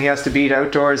 8.07 he has to beat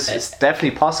outdoors. It's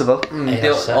definitely possible.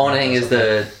 The only thing is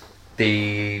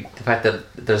the fact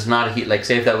that there's not a heat, like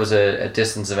say if that was a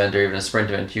distance event or even a sprint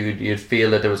event, you'd feel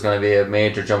that there was going to be a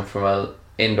major jump from an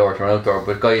indoor to an outdoor,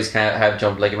 but guys can't have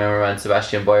jumped, like I remember man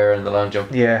Sebastian Boyer in the long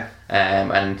jump. Yeah.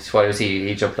 And what was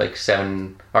he jumped like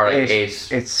 7 or like 8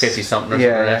 it's 50 something or yeah,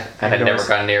 something like that, and had indoors. never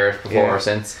gone near it before or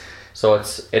since. So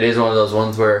it is one of those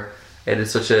ones where it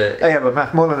is such a Oh, yeah, but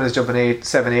Matt Mullen is jumping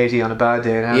 780 on a bad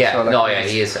day now. yeah, so like, no, yeah,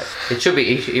 he is. It should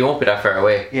be. He won't be that far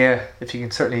away. Yeah, if you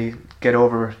can certainly get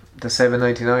over the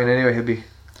 7.99 anyway, he'll be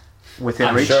within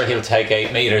I'm reach. sure he'll take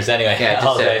 8 metres anyway, Yeah, just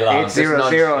all day long. 8.00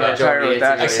 nudge, and yeah, retire with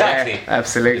that. exactly. Yeah, You'd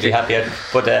absolutely. be happy.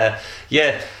 But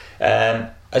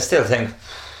I still think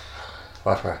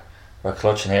what we're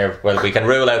clutching here. Well, we can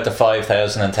rule out the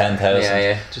 5,000 and 10,000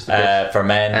 Yeah, just a bit. for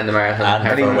men And the marathon.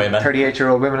 and for women.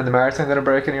 38-year-old women in the marathon going to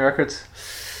break any records?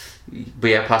 But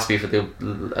yeah, possibly for the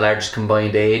largest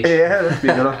combined age. Yeah, that'd be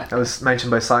a good one. That was mentioned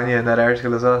by Sonia in that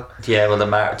article as well. Yeah, well,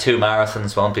 the 2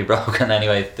 marathons won't be broken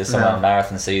anyway. The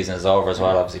marathon season is over as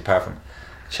well, obviously, apart from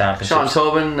championships. Sean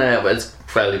Tobin, he's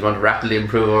going to rapidly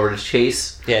improve over the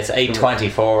chase. Yeah, it's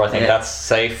 8:24. I think Yeah. that's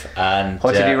safe. And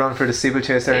What did he run for the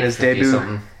steeplechase there in his debut?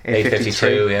 something.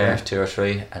 8:52, 8:53. 2 or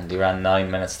 3, and he ran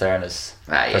 9 minutes there in his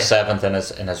yeah. for 7th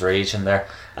in his region there.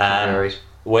 Right.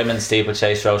 Women's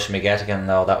steeplechase, Roisin McGettigan,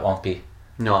 no, that won't be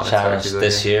No, that's challenged actually good,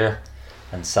 this yeah. year.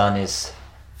 And Sonia's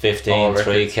 15, All records.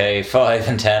 3k, 5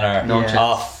 and 10 are No chance.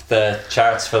 off the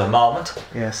charts for the moment.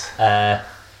 Yes.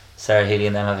 Sarah Healy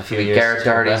and them have a few years. Garrett to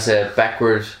Doherty's progress.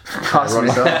 backward Possibly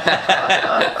so.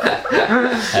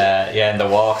 Yeah, in the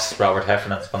walks, Robert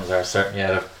Heffernan's ones are certainly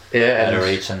out of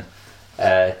reach. And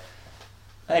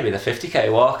maybe the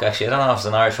 50k walk, actually. I don't know if it's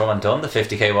an Irish woman done the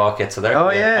 50k walk yet, so they're Oh,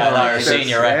 yeah. an Irish That's-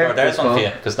 senior yeah, record. There's that's one for cool.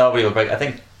 you, because nobody will break. I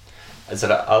think, is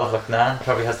it Olive Lachlan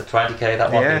probably has the 20k,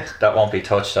 that won't be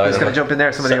touched either. He's going to jump in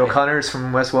there. Some of the Certainly. O'Connors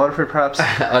from West Waterford, perhaps.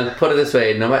 I'll put it this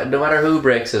way: no matter who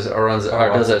breaks it or runs it or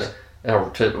does it,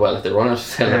 if they run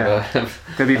it, they'll have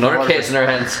They'll be another from case in their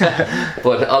hands.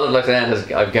 But Olive Lachlan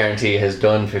I guarantee, has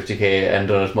done 50k and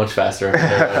done it much faster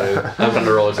out on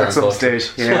the roads At some around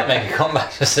stage. Might Yeah. make a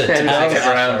comeback just to Yeah, tag just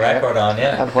a around, record on,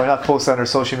 yeah. And why not post on our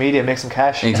social media and make some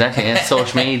cash? Exactly, yeah,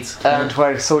 social needs. And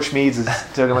why social meds, as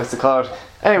Duggan likes to call it.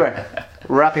 Anyway,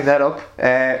 wrapping that up,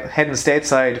 heading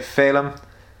stateside, Phelim.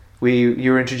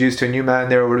 You were introduced to a new man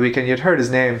there over the weekend. You'd heard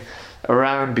his name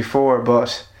around before,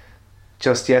 but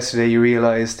just yesterday you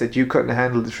realised that you couldn't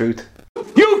handle the truth.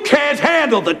 You can't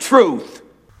handle the truth!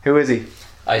 Who is he?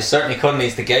 I certainly couldn't.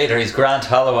 He's the Gator. He's Grant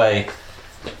Holloway.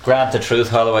 Grant the Truth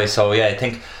Holloway. So yeah, I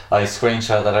think I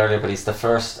screenshot that earlier, but he's the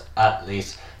first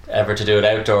athlete ever to do it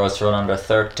outdoors, to run under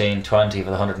 13:20 for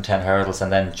the 110 hurdles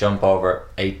and then jump over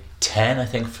 8:10, I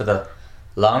think, for the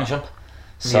long jump.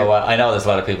 So I know there's a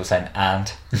lot of people saying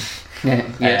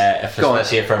Yes. Go on.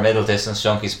 especially for middle distance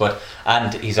junkies,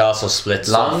 and he's also split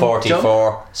Long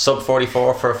sub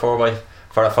 44 for a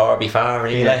 4x4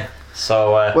 relay. Yeah.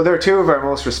 So Well, there are two of our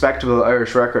most respectable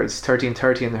Irish records: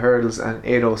 13:30 in the hurdles and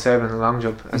 8:07 in the long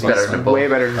jump. And He's better than both. way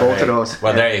better than both of those.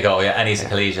 well, there you go. Yeah, and he's a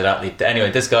collegiate athlete.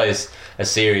 Anyway, this guy is a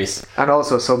serious. And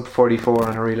also sub 44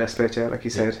 on a relay split, yeah, like you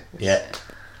said. Yeah.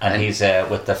 and he's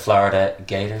with the Florida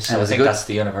Gators. So I think that's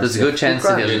the university. There's a good chance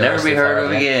that he'll never be heard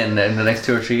of again in the next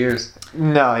 2 or 3 years.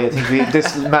 No, I think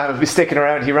this man will be sticking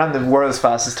around. He ran the world's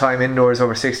fastest time indoors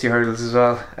over 60 hurdles as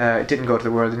well. Didn't go to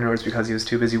the world indoors because he was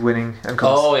too busy winning and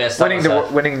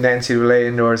winning the NCAA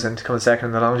indoors and coming second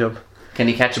in the long jump. Can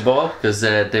he catch a ball? Because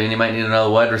then he might need another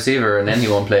wide receiver, and then he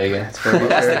won't play again.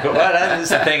 That's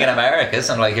the thing in America,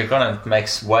 isn't it? Like, you're going to make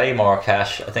way more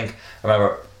cash. I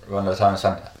remember one of the times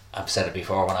when I've said it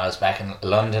before, when I was back in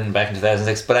London back in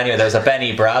 2006. But anyway, there was a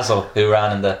Benny Brazel who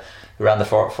ran the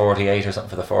 48 or something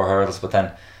for the 4 hurdles, but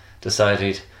then decided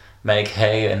he'd make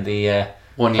hay in the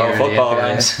 1 year football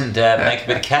ranks and make a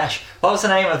bit of cash. What was the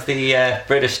name of the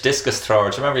British discus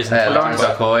thrower? Do you remember his name? Lawrence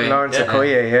Okoye. Lawrence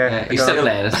Okoye, yeah. He's still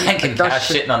playing, isn't he? Banking cash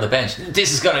sitting on the bench.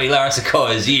 This is going to be Lawrence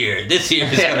Okoye's year. This year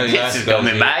is going to be Lawrence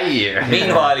Okoye's my year.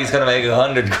 Meanwhile, he's going to make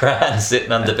 100 grand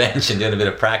sitting on the bench and doing a bit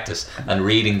of practice and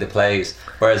reading the plays,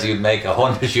 whereas you'd make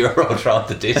 €100 throwing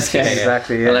the discus.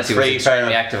 Exactly, yeah. Unless he was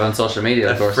extremely active on social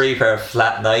media, of course. A free pair of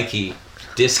flat Nike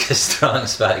discus throwing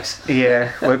spikes.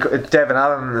 Yeah, well, Devin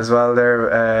Allen as well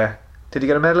there. Did he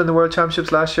get a medal in the World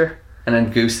Championships last year? And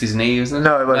then goosed his knee, wasn't it?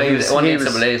 No, well, he was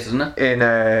NCAA's, wasn't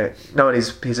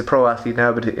it? He's a pro athlete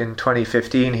now, but in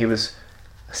 2015 he was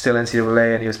still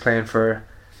NCAA and he was playing for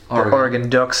the Oregon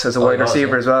Ducks as a wide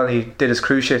receiver as well. And he did his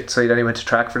cruciate, so he then went to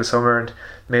track for the summer and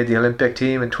made the Olympic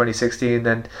team in 2016.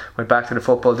 Then went back to the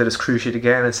football, did his cruciate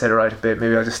again, and said, "Right,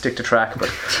 maybe I'll just stick to track."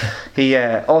 But he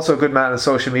also a good man on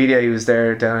social media. He was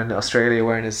there down in Australia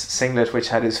wearing his singlet, which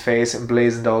had his face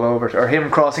emblazoned all over it, or him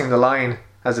crossing the line.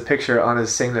 As a picture on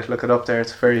his singlet, look it up there.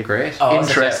 It's very great,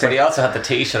 interesting. But he also had the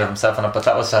T-shirt of himself on it. But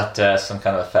that was at some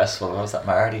kind of a festival. What was that,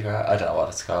 Mardi Gras? I don't know what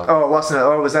it's called. Oh, wasn't it?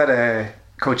 Or was that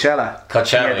Coachella?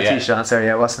 Coachella, the T-shirt on there.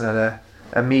 Yeah, wasn't it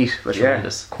a meet? But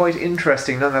tremendous. Quite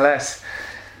interesting nonetheless.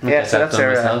 Yeah, so that's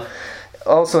there.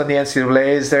 Also in the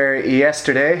NCAA's there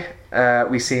yesterday,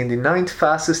 we seen the 9th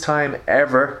fastest time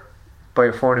ever by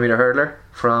a 400 meter hurdler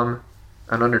from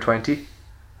an under 20.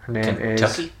 Her name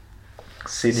Kentucky? is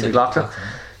Sydney McLaughlin.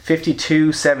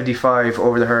 52.75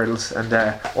 over the hurdles, and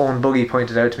Owen Buggy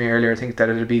pointed out to me earlier, I think, that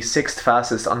it'll be 6th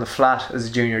fastest on the flat as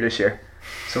a junior this year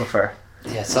so far.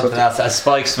 Yeah, something else. As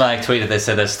Spike Smag tweeted, they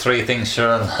said there's 3 things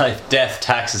sure in life: death,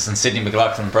 taxes, and Sydney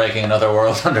McLaughlin breaking another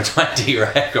world under 20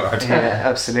 record. Yeah,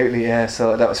 absolutely. Yeah,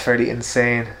 so that was fairly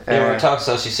insane. We were talking,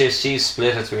 so she's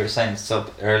split, as we were saying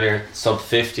sub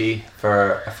 50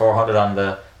 for a 400 on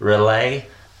the relay,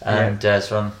 and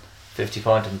has run 50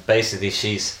 point, and basically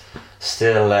she's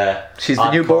still she's the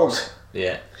new Bolt.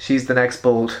 Yeah, she's the next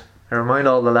Bolt. I remind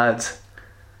all the lads.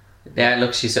 Yeah,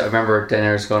 look, I remember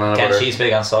dinners going on about her. She's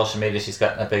big on social media. She's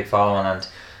gotten a big following,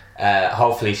 and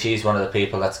hopefully she's one of the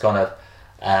people that's going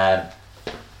to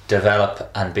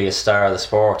develop and be a star of the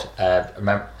sport. I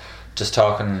remember just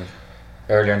talking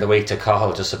earlier in the week to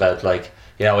Cahill just about, like,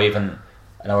 you know, even,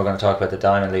 I know we're going to talk about the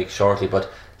Diamond League shortly,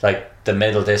 but like the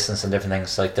middle distance and different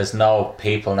things, like there's no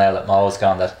people now that Mo's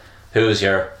gone that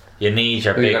you need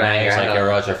your big names like your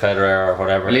Roger Federer or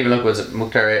whatever. Well, even look, was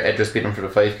Mukhtar Idris beat him for the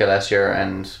 5k last year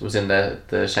and was in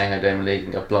the Shanghai Diamond League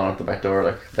and got blown out the back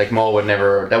door. Like Mo would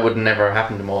never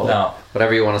happen to Mo. No.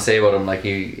 Whatever you want to say about him, like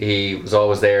he was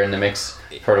always there in the mix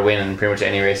for the win in pretty much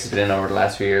any race he's been in over the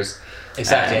last few years.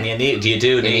 Exactly, and you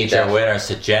need your winners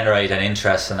to generate an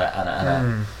interest and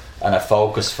a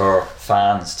focus for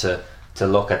fans to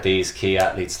look at these key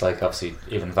athletes, like obviously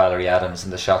even Valerie Adams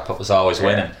in the shot put was always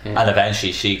winning, and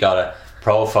eventually she got a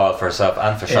profile for herself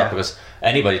and for shot, because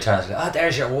anybody turns like,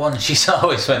 there's your one, she's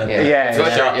always winning.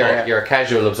 You're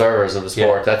casual observers of the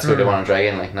sport. That's who they want to drag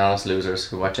in, like not us losers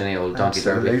who watch any old donkey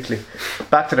derby. Absolutely.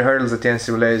 Back to the hurdles at the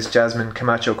NCAA's. Jasmine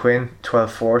Camacho Quinn,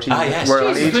 12:40. Yes,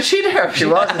 was she there? She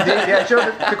was indeed.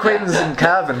 Yeah, the Quinns in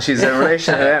Cavan. She's a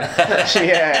relation to them. She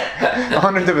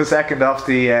 100th of a second off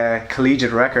the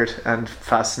collegiate record and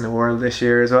fast in the world this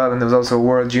year as well. And there was also a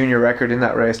world junior record in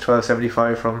that race,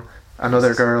 12:75 from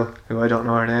another girl who I don't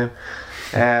know her name.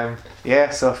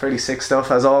 So fairly sick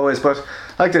stuff as always, but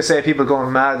like they say, people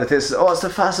going mad that this is it's the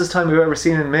fastest time we've ever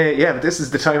seen in May. Yeah, but this is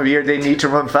the time of year they need to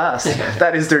run fast.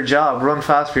 That is their job, run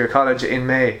fast for your college in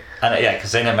May. And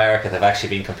because in America they've actually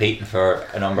been competing for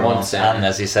a number of months, and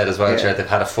as you said as well, Jared, they've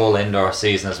had a full indoor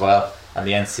season as well, and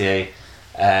the NCAA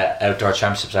outdoor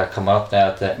championships are coming up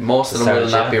now. Most of them will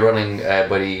not be running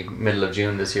by the middle of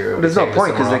June this year. Well, there's no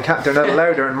point because they're not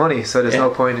allowed to earn money, so there's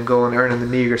no point in going earning the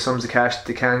meagre sums of cash that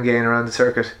they can gain around the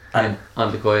circuit. And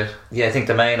on the quiet. Yeah, I think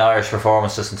the main Irish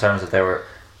performance, just in terms of they were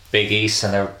Big East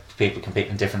and there were people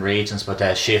competing in different regions, but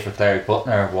Schaefer Clary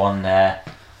Butner won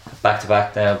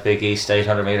back-to-back now Big East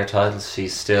 800 metre titles.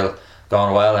 She's still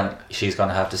going well, and she's going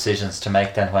to have decisions to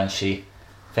make then when she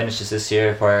finishes this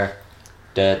year, where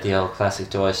the old classic,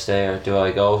 do I stay or do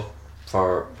I go,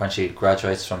 for when she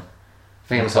graduates from. I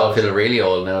think I'm all feeling really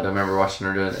old now. I remember watching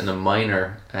her do it in a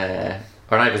minor,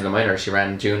 or not even a minor. She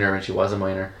ran junior when she was a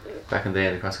minor back in the day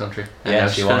in the cross country. And Yeah, now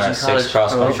she she's won her finishing college. 6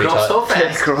 cross country Grow so titles.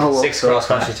 fast. Grow up 6 so cross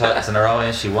fast. country titles in a row,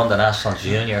 and she won the national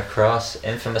junior cross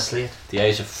infamously at the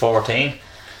age of 14.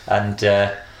 And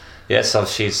so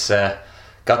she's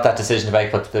got that decision to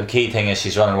make. But the key thing is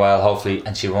she's running well, hopefully,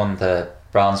 and she won the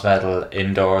bronze medal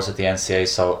indoors at the NCAA.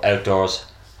 So outdoors,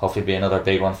 hopefully, be another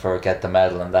big one for her, get the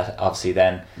medal, and that obviously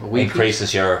then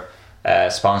increases your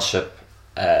sponsorship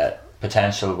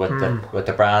potential with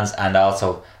the brands, and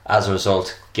also as a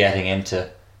result getting into a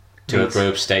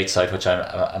group stateside, which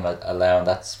I'm allowing.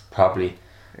 That's probably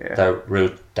the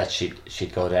route that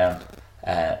she'd go down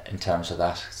in terms of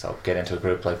that. So get into a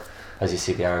group like, as you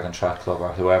see, the Oregon Track Club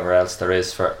or whoever else there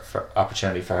is for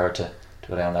opportunity for her to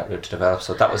go down that route to develop.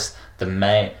 So that was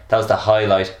the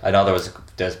highlight. I know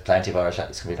there's plenty of Irish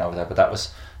athletes competing over there, but that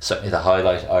was certainly the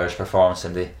highlight Irish performance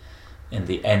in the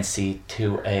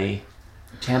NC2A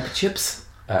Championships.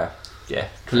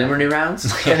 Preliminary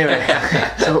rounds. Anyway,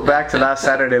 so back to last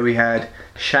Saturday, we had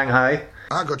Shanghai.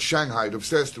 I got shanghaied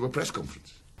upstairs to a press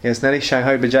conference. Yes, Nelly,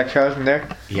 Shanghai by Jack Charlton there.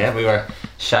 Yeah, we were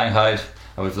shanghaied,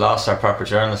 and we've lost our proper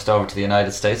journalist over to the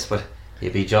United States, but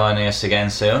he'll be joining us again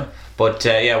soon. But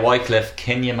Wycliffe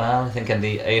Kinyamal, I think in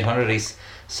the 800, he's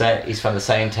from the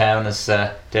same town as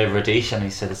David Radish, and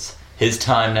he said it's his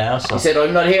time now. So He said,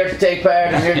 I'm not here to take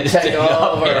part, I'm here to take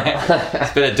over. Yeah.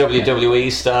 It's been a WWE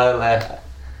style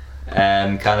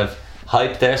kind of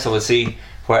hype there, so we'll see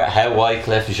how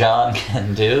Wycliffe Jean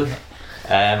can do,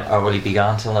 or will he be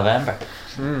gone till November?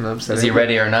 Is he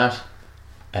ready or not?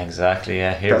 Exactly,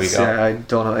 yeah, here we go. I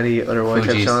don't know any other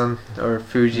Wycliffe Fugees. Jean or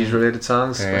Fugees related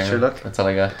songs, but sure, look. That's all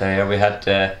I got. There we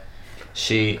had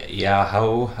She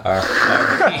Yahoo, or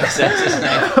however he says his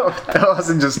name. That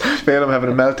wasn't just Balaam having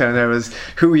a meltdown, there was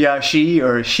Hu Ya Shi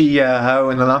or Shi Ya How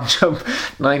in the long jump.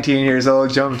 19 years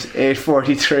old, jumped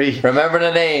 8:43. Remember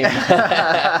the name.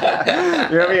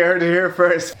 You heard it here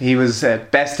first. He was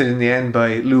bested in the end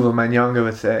by Luva Manyonga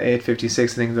with 8:56,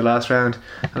 I think, the last round,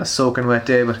 on a soaking wet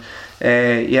day. But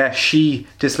she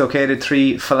dislocated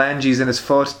 3 phalanges in his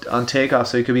foot on takeoff,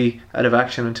 so he could be out of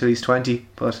action until he's 20.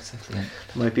 But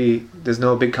there's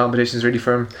no big competitions really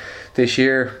for him this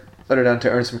year, other than to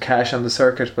earn some cash on the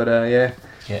circuit. But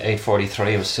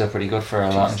 8:43 was still pretty good for a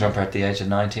long jumper at the age of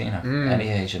 19, or any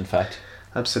age in fact.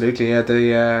 Absolutely, yeah.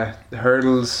 The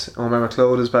hurdles, Omar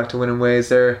McLeod is back to winning ways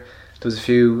there. There was a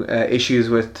few issues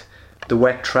with the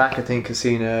wet track. I think I've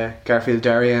seen Garfield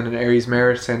Darien and Aries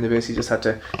Merritt saying they basically just had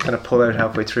to kind of pull out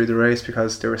halfway through the race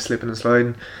because they were slipping and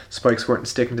sliding. Spikes weren't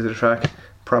sticking to the track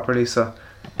properly, so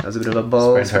that was a bit of a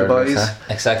ball Sprint for the hurdles, boys. huh?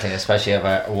 Exactly, especially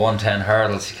over 110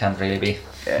 hurdles, you can't really be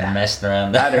messing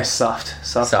around there. They're soft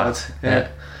lads. Yeah.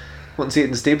 Wouldn't see it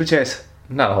in the steeplechase.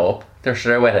 Not a hope.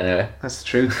 They're wet anyway. That's the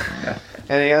truth.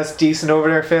 Anything else decent over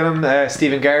there, Phelan?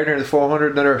 Stephen Gardner, the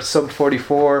 400, another sub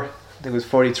 44. I think it was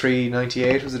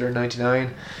 43.98, was it, or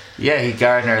 99? Yeah,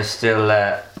 Gardner is still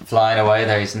flying away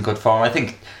there. He's in good form. I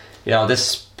think,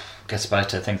 this gets back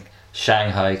to, I think,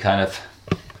 Shanghai kind of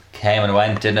came and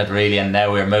went, didn't it, really? And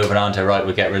now we're moving on to,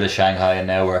 we get rid of Shanghai, and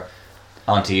now we're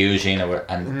on to Eugene,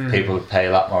 and people pay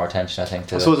a lot more attention, I think,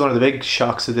 to I suppose one of the big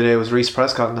shocks of the day was Reece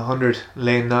Prescott in the 100,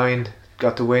 lane 9,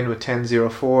 got the win with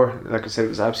 10.04. Like I said, it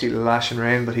was absolutely lashing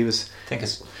rain, but he was... I think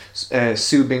it's...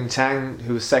 Su Bing Tang,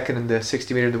 who was second in the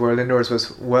 60 metre of the World Indoors,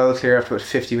 was well clear after about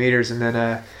 50 metres, and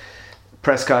then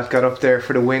Prescott got up there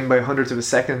for the win by hundredths of a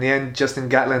second in the end. Justin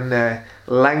Gatlin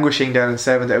languishing down in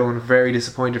 7th. Everyone very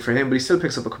disappointed for him, but he still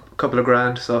picks up a couple of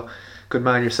grand, so good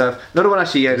man yourself. Another one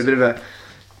actually, a bit of a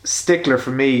stickler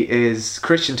for me is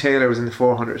Christian Taylor was in the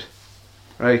 400,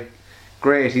 right?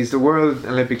 Great, he's the world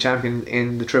Olympic champion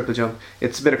in the triple jump.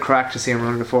 It's a bit of crack to see him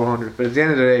running the 400, but at the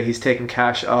end of the day, he's taking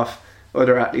cash off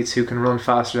other athletes who can run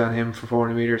faster than him for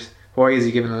 400 metres. Why is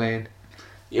he given a lane?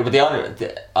 Yeah, but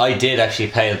I did actually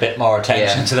pay a bit more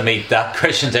attention to the meet that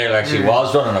Christian Taylor actually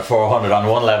was running a 400 on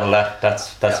one level. That's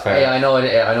fair. Yeah, I know what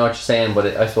you're saying,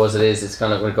 but I suppose it's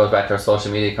kind of when it goes back to our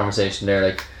social media conversation there.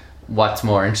 Like, what's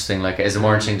more interesting? Like, is it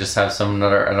more interesting just to have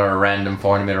another random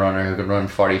 400 metre runner who could run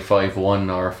 45.1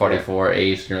 or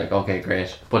 44.8? And you're like, okay,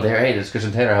 great. But there's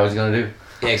Christian Taylor. How's he going to do?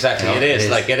 Yeah, exactly. It is.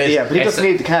 Yeah, but he doesn't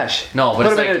need the cash. No,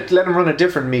 but let him run a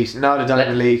different meet, not a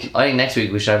Diamond League. I think next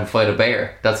week we should have a fight of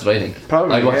Bayer. That's what I think.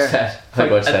 Probably, I'd watch that. Did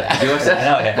you watch that? I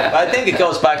know, yeah. I think it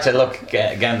goes back to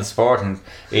again the sport, and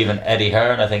even Eddie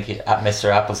Hearn. I think Mr.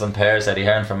 Apples and Pears, Eddie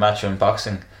Hearn from Matchroom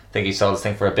Boxing. I think he sold this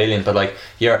thing for $1 billion. But like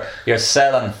you're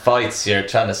selling fights, you're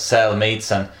trying to sell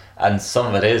meats, and some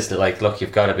of it is like, look,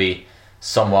 you've got to be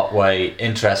somewhat way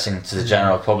interesting to the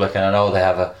general public, and I know they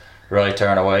have a right to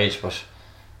earn a wage, but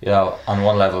you know, on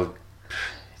one level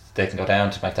they can go down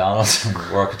to McDonald's and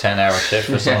work a 10-hour shift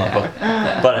or something,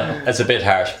 but it's a bit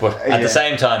harsh. But at the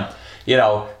same time, you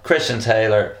know, Christian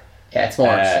Taylor, Yeah, it's more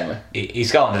interesting.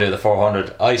 he's going to do the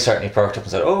 400. I certainly perked up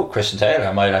and said, oh, Christian Taylor,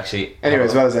 I might actually... Anyway,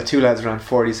 as well as that, 2 lads around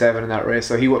 47 in that race,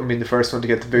 so he wouldn't be the first one to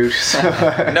get the boot. So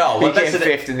No, well, he came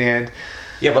 5th in the end.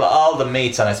 Yeah, but all the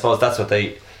meets, and I suppose that's what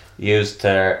they use to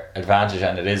their advantage,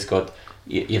 and it is good.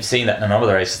 You've seen that in a number of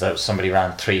the races that somebody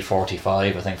ran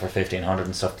 3:45, I think, for 1500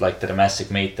 and stuff. Like the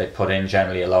domestic meet, they put in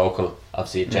generally a local.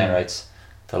 Obviously, it generates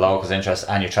the locals' interest,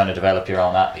 and you're trying to develop your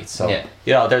own athletes. So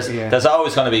you know, there's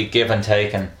always going to be give and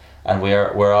take, and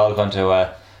we're all going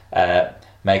to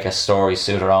make a story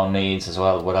suit our own needs as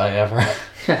well. Would I ever?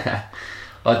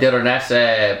 Well, the other than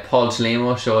that, Paul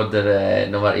Chelimo showed that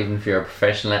no matter, even if you're a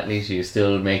professional athlete, you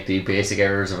still make the basic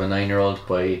errors of a 9-year-old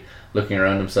by looking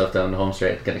around himself down the home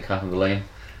straight and getting caught on the line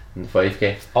in the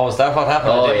 5k. Oh, is that what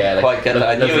happened? Oh, I didn't yeah, quite get that.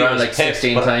 I knew he around was like pipped,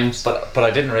 16 times. but I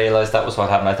didn't realise that was what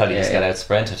happened. I thought he just got out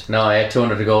sprinted. No, I had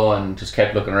 200 to go and just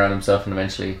kept looking around himself and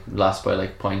eventually lost by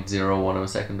like 0.01 of a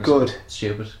second. Or Good. something.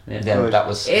 Stupid. Yeah. Then that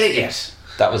was Idiot.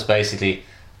 That was basically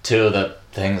two of the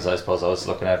things I suppose I was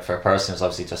looking at for a person. Was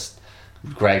obviously just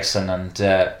Gregson and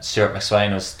Stuart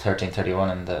McSwain was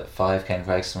 13:31 in the 5k, and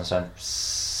Gregson was around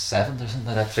 7th or something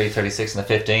like that, 3:36 in the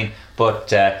 15.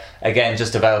 But again,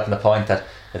 just developing the point that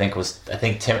I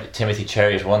think Timothy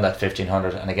Chariot won that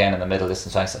 1500, and again in the middle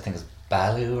distance ranks, I think it's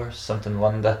Balu or something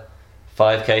won the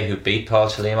 5k who beat Paul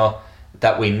Chelimo.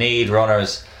 That we need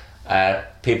runners,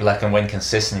 people that can win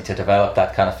consistently to develop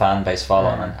that kind of fan base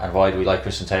following. And why do we like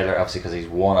Christian Taylor? Obviously because he's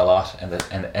won a lot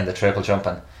in the triple jump,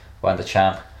 and when the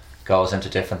champ goes into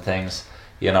different things,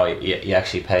 you know, you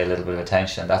actually pay a little bit of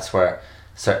attention, and that's where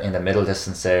certainly in the middle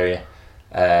distance area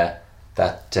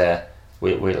that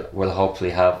we'll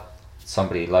hopefully have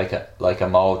somebody like a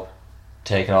Mo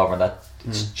taking over, and that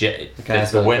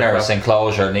the winner's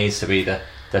enclosure needs to be the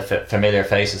familiar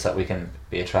faces that we can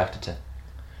be attracted to.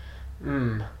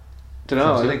 Don't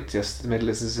know. I think just the middle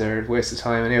distance are a waste of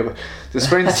time anyway. But the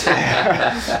sprints,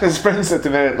 the sprints at the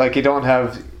minute, like you don't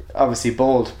have obviously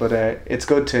Bolt, but it's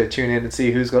good to tune in and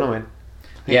see who's going to win.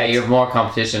 Yeah, you have more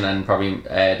competition, and probably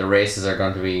the races are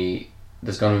going to be.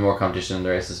 There's going to be more competition in the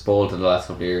races. Bolt in the last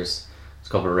couple of years, there's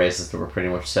a couple of races that were pretty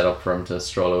much set up for him to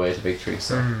stroll away to victory.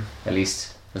 So at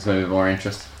least there's going to be more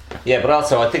interest. Yeah, but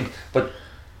also I think, but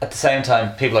at the same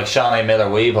time, people like Shawnee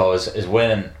Miller-Weibo is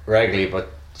winning regularly,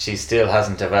 but she still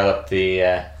hasn't developed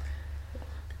the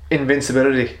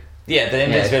invincibility. Yeah, the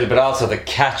invincibility, but also the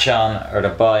catch on or the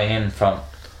buy in from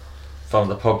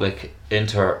the public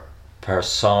into her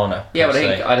persona. Yeah, but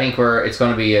I think it's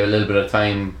going to be a little bit of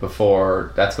time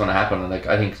before that's going to happen. And like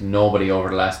I think nobody over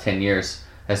the last 10 years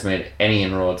has made any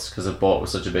inroads because of Bolt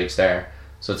was such a big star.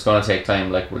 So it's going to take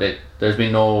time. Like with it, there's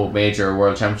been no major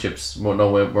world championships,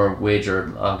 no major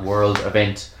world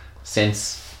event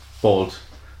since Bolt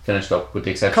finished up, with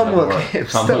the exception Commonwealth of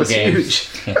Games. Commonwealth That was Games.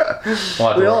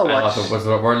 huge. We all watched. Was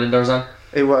the World Indoors on?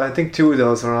 I think 2 of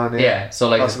those were on. Yeah, so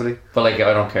like, possibly. But like,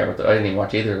 I don't care. I didn't even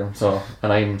watch either of them. So,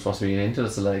 and I'm supposed to be into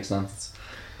this athletics nonsense.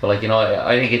 But like, you know,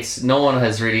 I think it's no one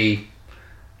has really.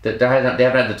 They haven't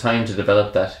had the time to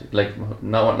develop that. Like,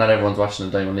 not everyone's watching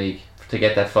the Diamond League. To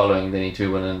get that following, they need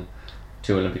to win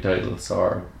 2 Olympic titles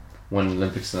or win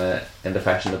Olympics in the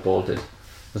fashion that Bolt did.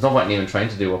 There's no point in even trying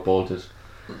to do what Bolt did.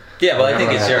 Yeah, but I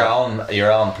think it's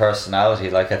your own personality.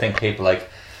 Like I think people like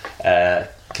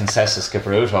Conceição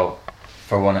Caparuto,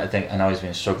 for one, I know he's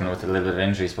been struggling with a little bit of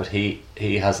injuries, but he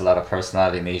has a lot of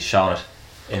personality, and he's shown it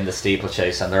in the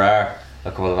steeplechase. And there are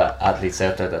a couple of athletes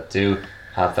out there that do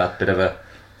have that bit of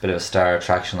a star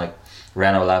attraction. Like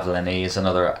Renaud Lavillenie is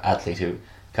another athlete who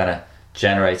kind of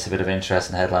generates a bit of interest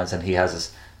in headlines, and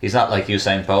he's not like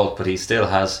Usain Bolt, but he still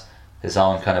has his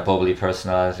own kind of bubbly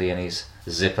personality, and he's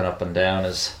zipping up and down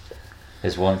his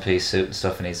one-piece suit and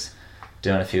stuff, and he's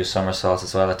doing a few somersaults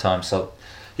as well at times. So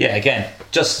yeah, again,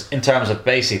 just in terms of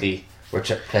basically we're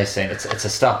saying it's a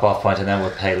stop-off point, and then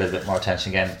we'll pay a little bit more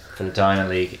attention again for the Diamond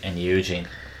League in Eugene.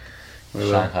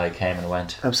 Shanghai came and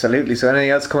went. Absolutely. So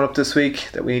anything else coming up this week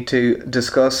that we need to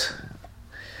discuss?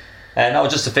 No,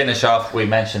 just to finish off, we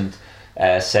mentioned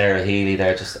Sarah Healy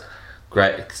there, just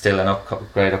great, still an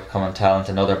great upcoming talent,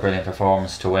 another brilliant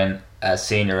performance to win a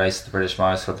senior race at the British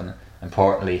Masters Cup, and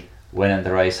importantly winning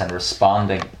the race and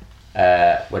responding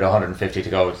with 150 to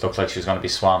go. It looked like she was going to be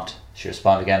swamped. She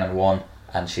responded again and won,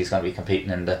 and she's going to be competing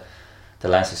in the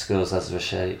Leinster Schools as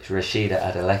Rashida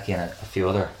Adeleke and a few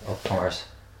other upcomers.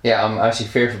 Yeah, I'm actually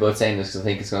fearful about saying this because I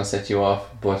think it's going to set you off,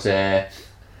 but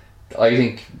I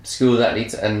think school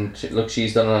athletes, and look,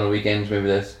 she's done it on the weekends, maybe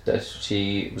that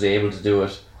she was able to do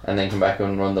it and then come back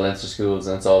and run the Leinster schools,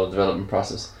 and it's all a development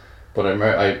process. But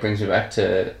it brings me back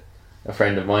to a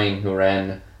friend of mine who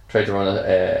tried to run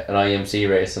an IMC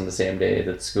race on the same day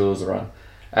that schools were on.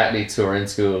 Athletes who are in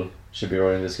school should be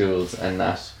running the schools and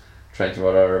not trying to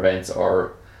run other events.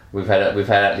 Or we've had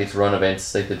athletes run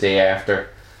events like the day after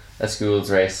a schools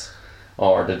race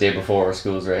or the day before a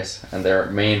schools race, and their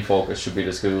main focus should be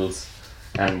the schools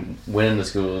and winning the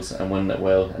schools and winning it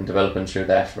well and developing through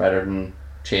that, rather than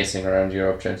chasing around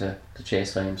Europe trying to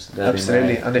chase times.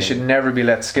 Absolutely, and they should never be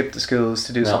let skip the schools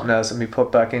to do something else and be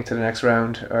put back into the next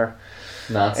round or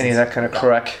any of that kind of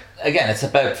crack. Again, it's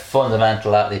about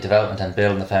fundamental athlete development and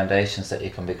building the foundations that you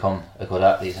can become a good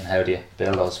athlete. And how do you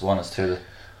build those? One is through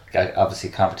obviously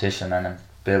competition, and then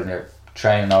building your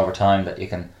training over time that you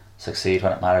can succeed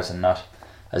when it matters and not,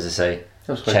 as I say,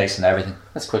 chasing everything.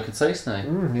 That's quite concise now.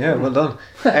 Yeah, well done.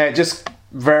 Just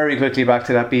very quickly back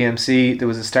to that BMC, there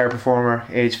was a star performer,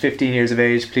 age 15 years of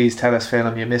age. Please tell us,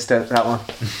 Phelim, you missed that one.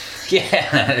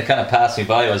 Yeah, it kind of passed me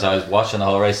by as I was watching the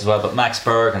whole race as well. But Max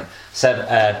Bergen,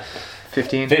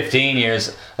 15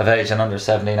 years of age and under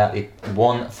 17 athlete,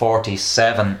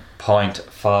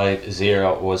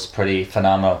 147.50 was pretty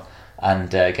phenomenal.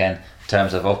 And again, in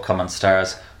terms of upcoming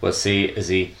stars, we'll see, is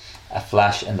he a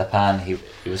flash in the pan? He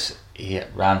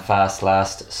ran fast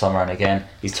last summer, and again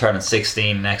he's turning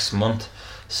 16 next month.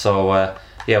 So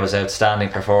it was outstanding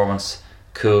performance,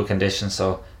 cool conditions.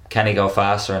 So can he go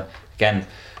faster? And again,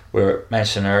 we were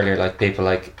mentioning earlier, like people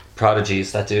like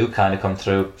prodigies that do kind of come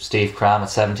through. Steve Cram at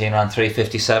 17 ran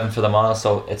 3:57 for the mile,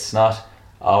 so it's not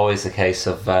always a case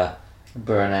of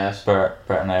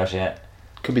burnout. Yeah,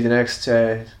 could be the next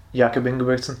Jakob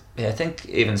Ingebrigtsen. Yeah, I think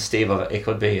even Steve it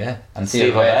could be, yeah. And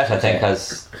Steve Ovett, I think,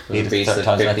 has I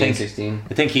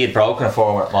think he had broken a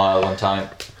 4 mile one time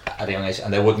at a young age,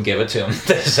 and they wouldn't give it to him.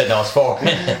 They said, no, it's 4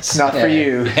 minutes. Not for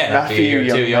you. Not for you,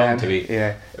 young too young man. To be.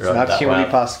 Yeah, it's not humanly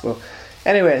possible.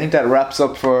 Anyway, I think that wraps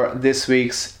up for this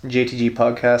week's JTG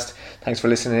podcast. Thanks for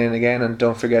listening in again, and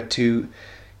don't forget to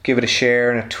give it a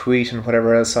share and a tweet and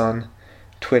whatever else on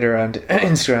Twitter and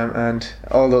Instagram and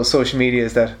all those social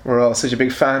medias that we're all such a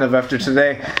big fan of after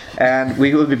today. And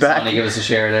we will be back. Give us a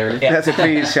share there. Yeah. That's it,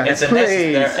 please, Sean. It's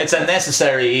a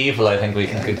necessary evil, I think we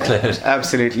can conclude.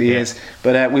 Absolutely is.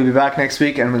 But we'll be back next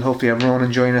week, and we'll hopefully have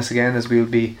Ronan join us again, as we'll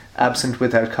be absent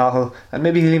without Cahill, and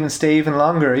maybe he'll even stay even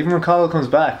longer, even when Cahill comes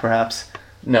back, perhaps.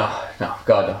 No,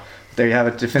 God no. There you have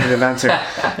it, definitive answer.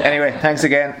 Anyway, thanks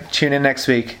again. Tune in next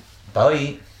week.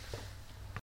 Bye.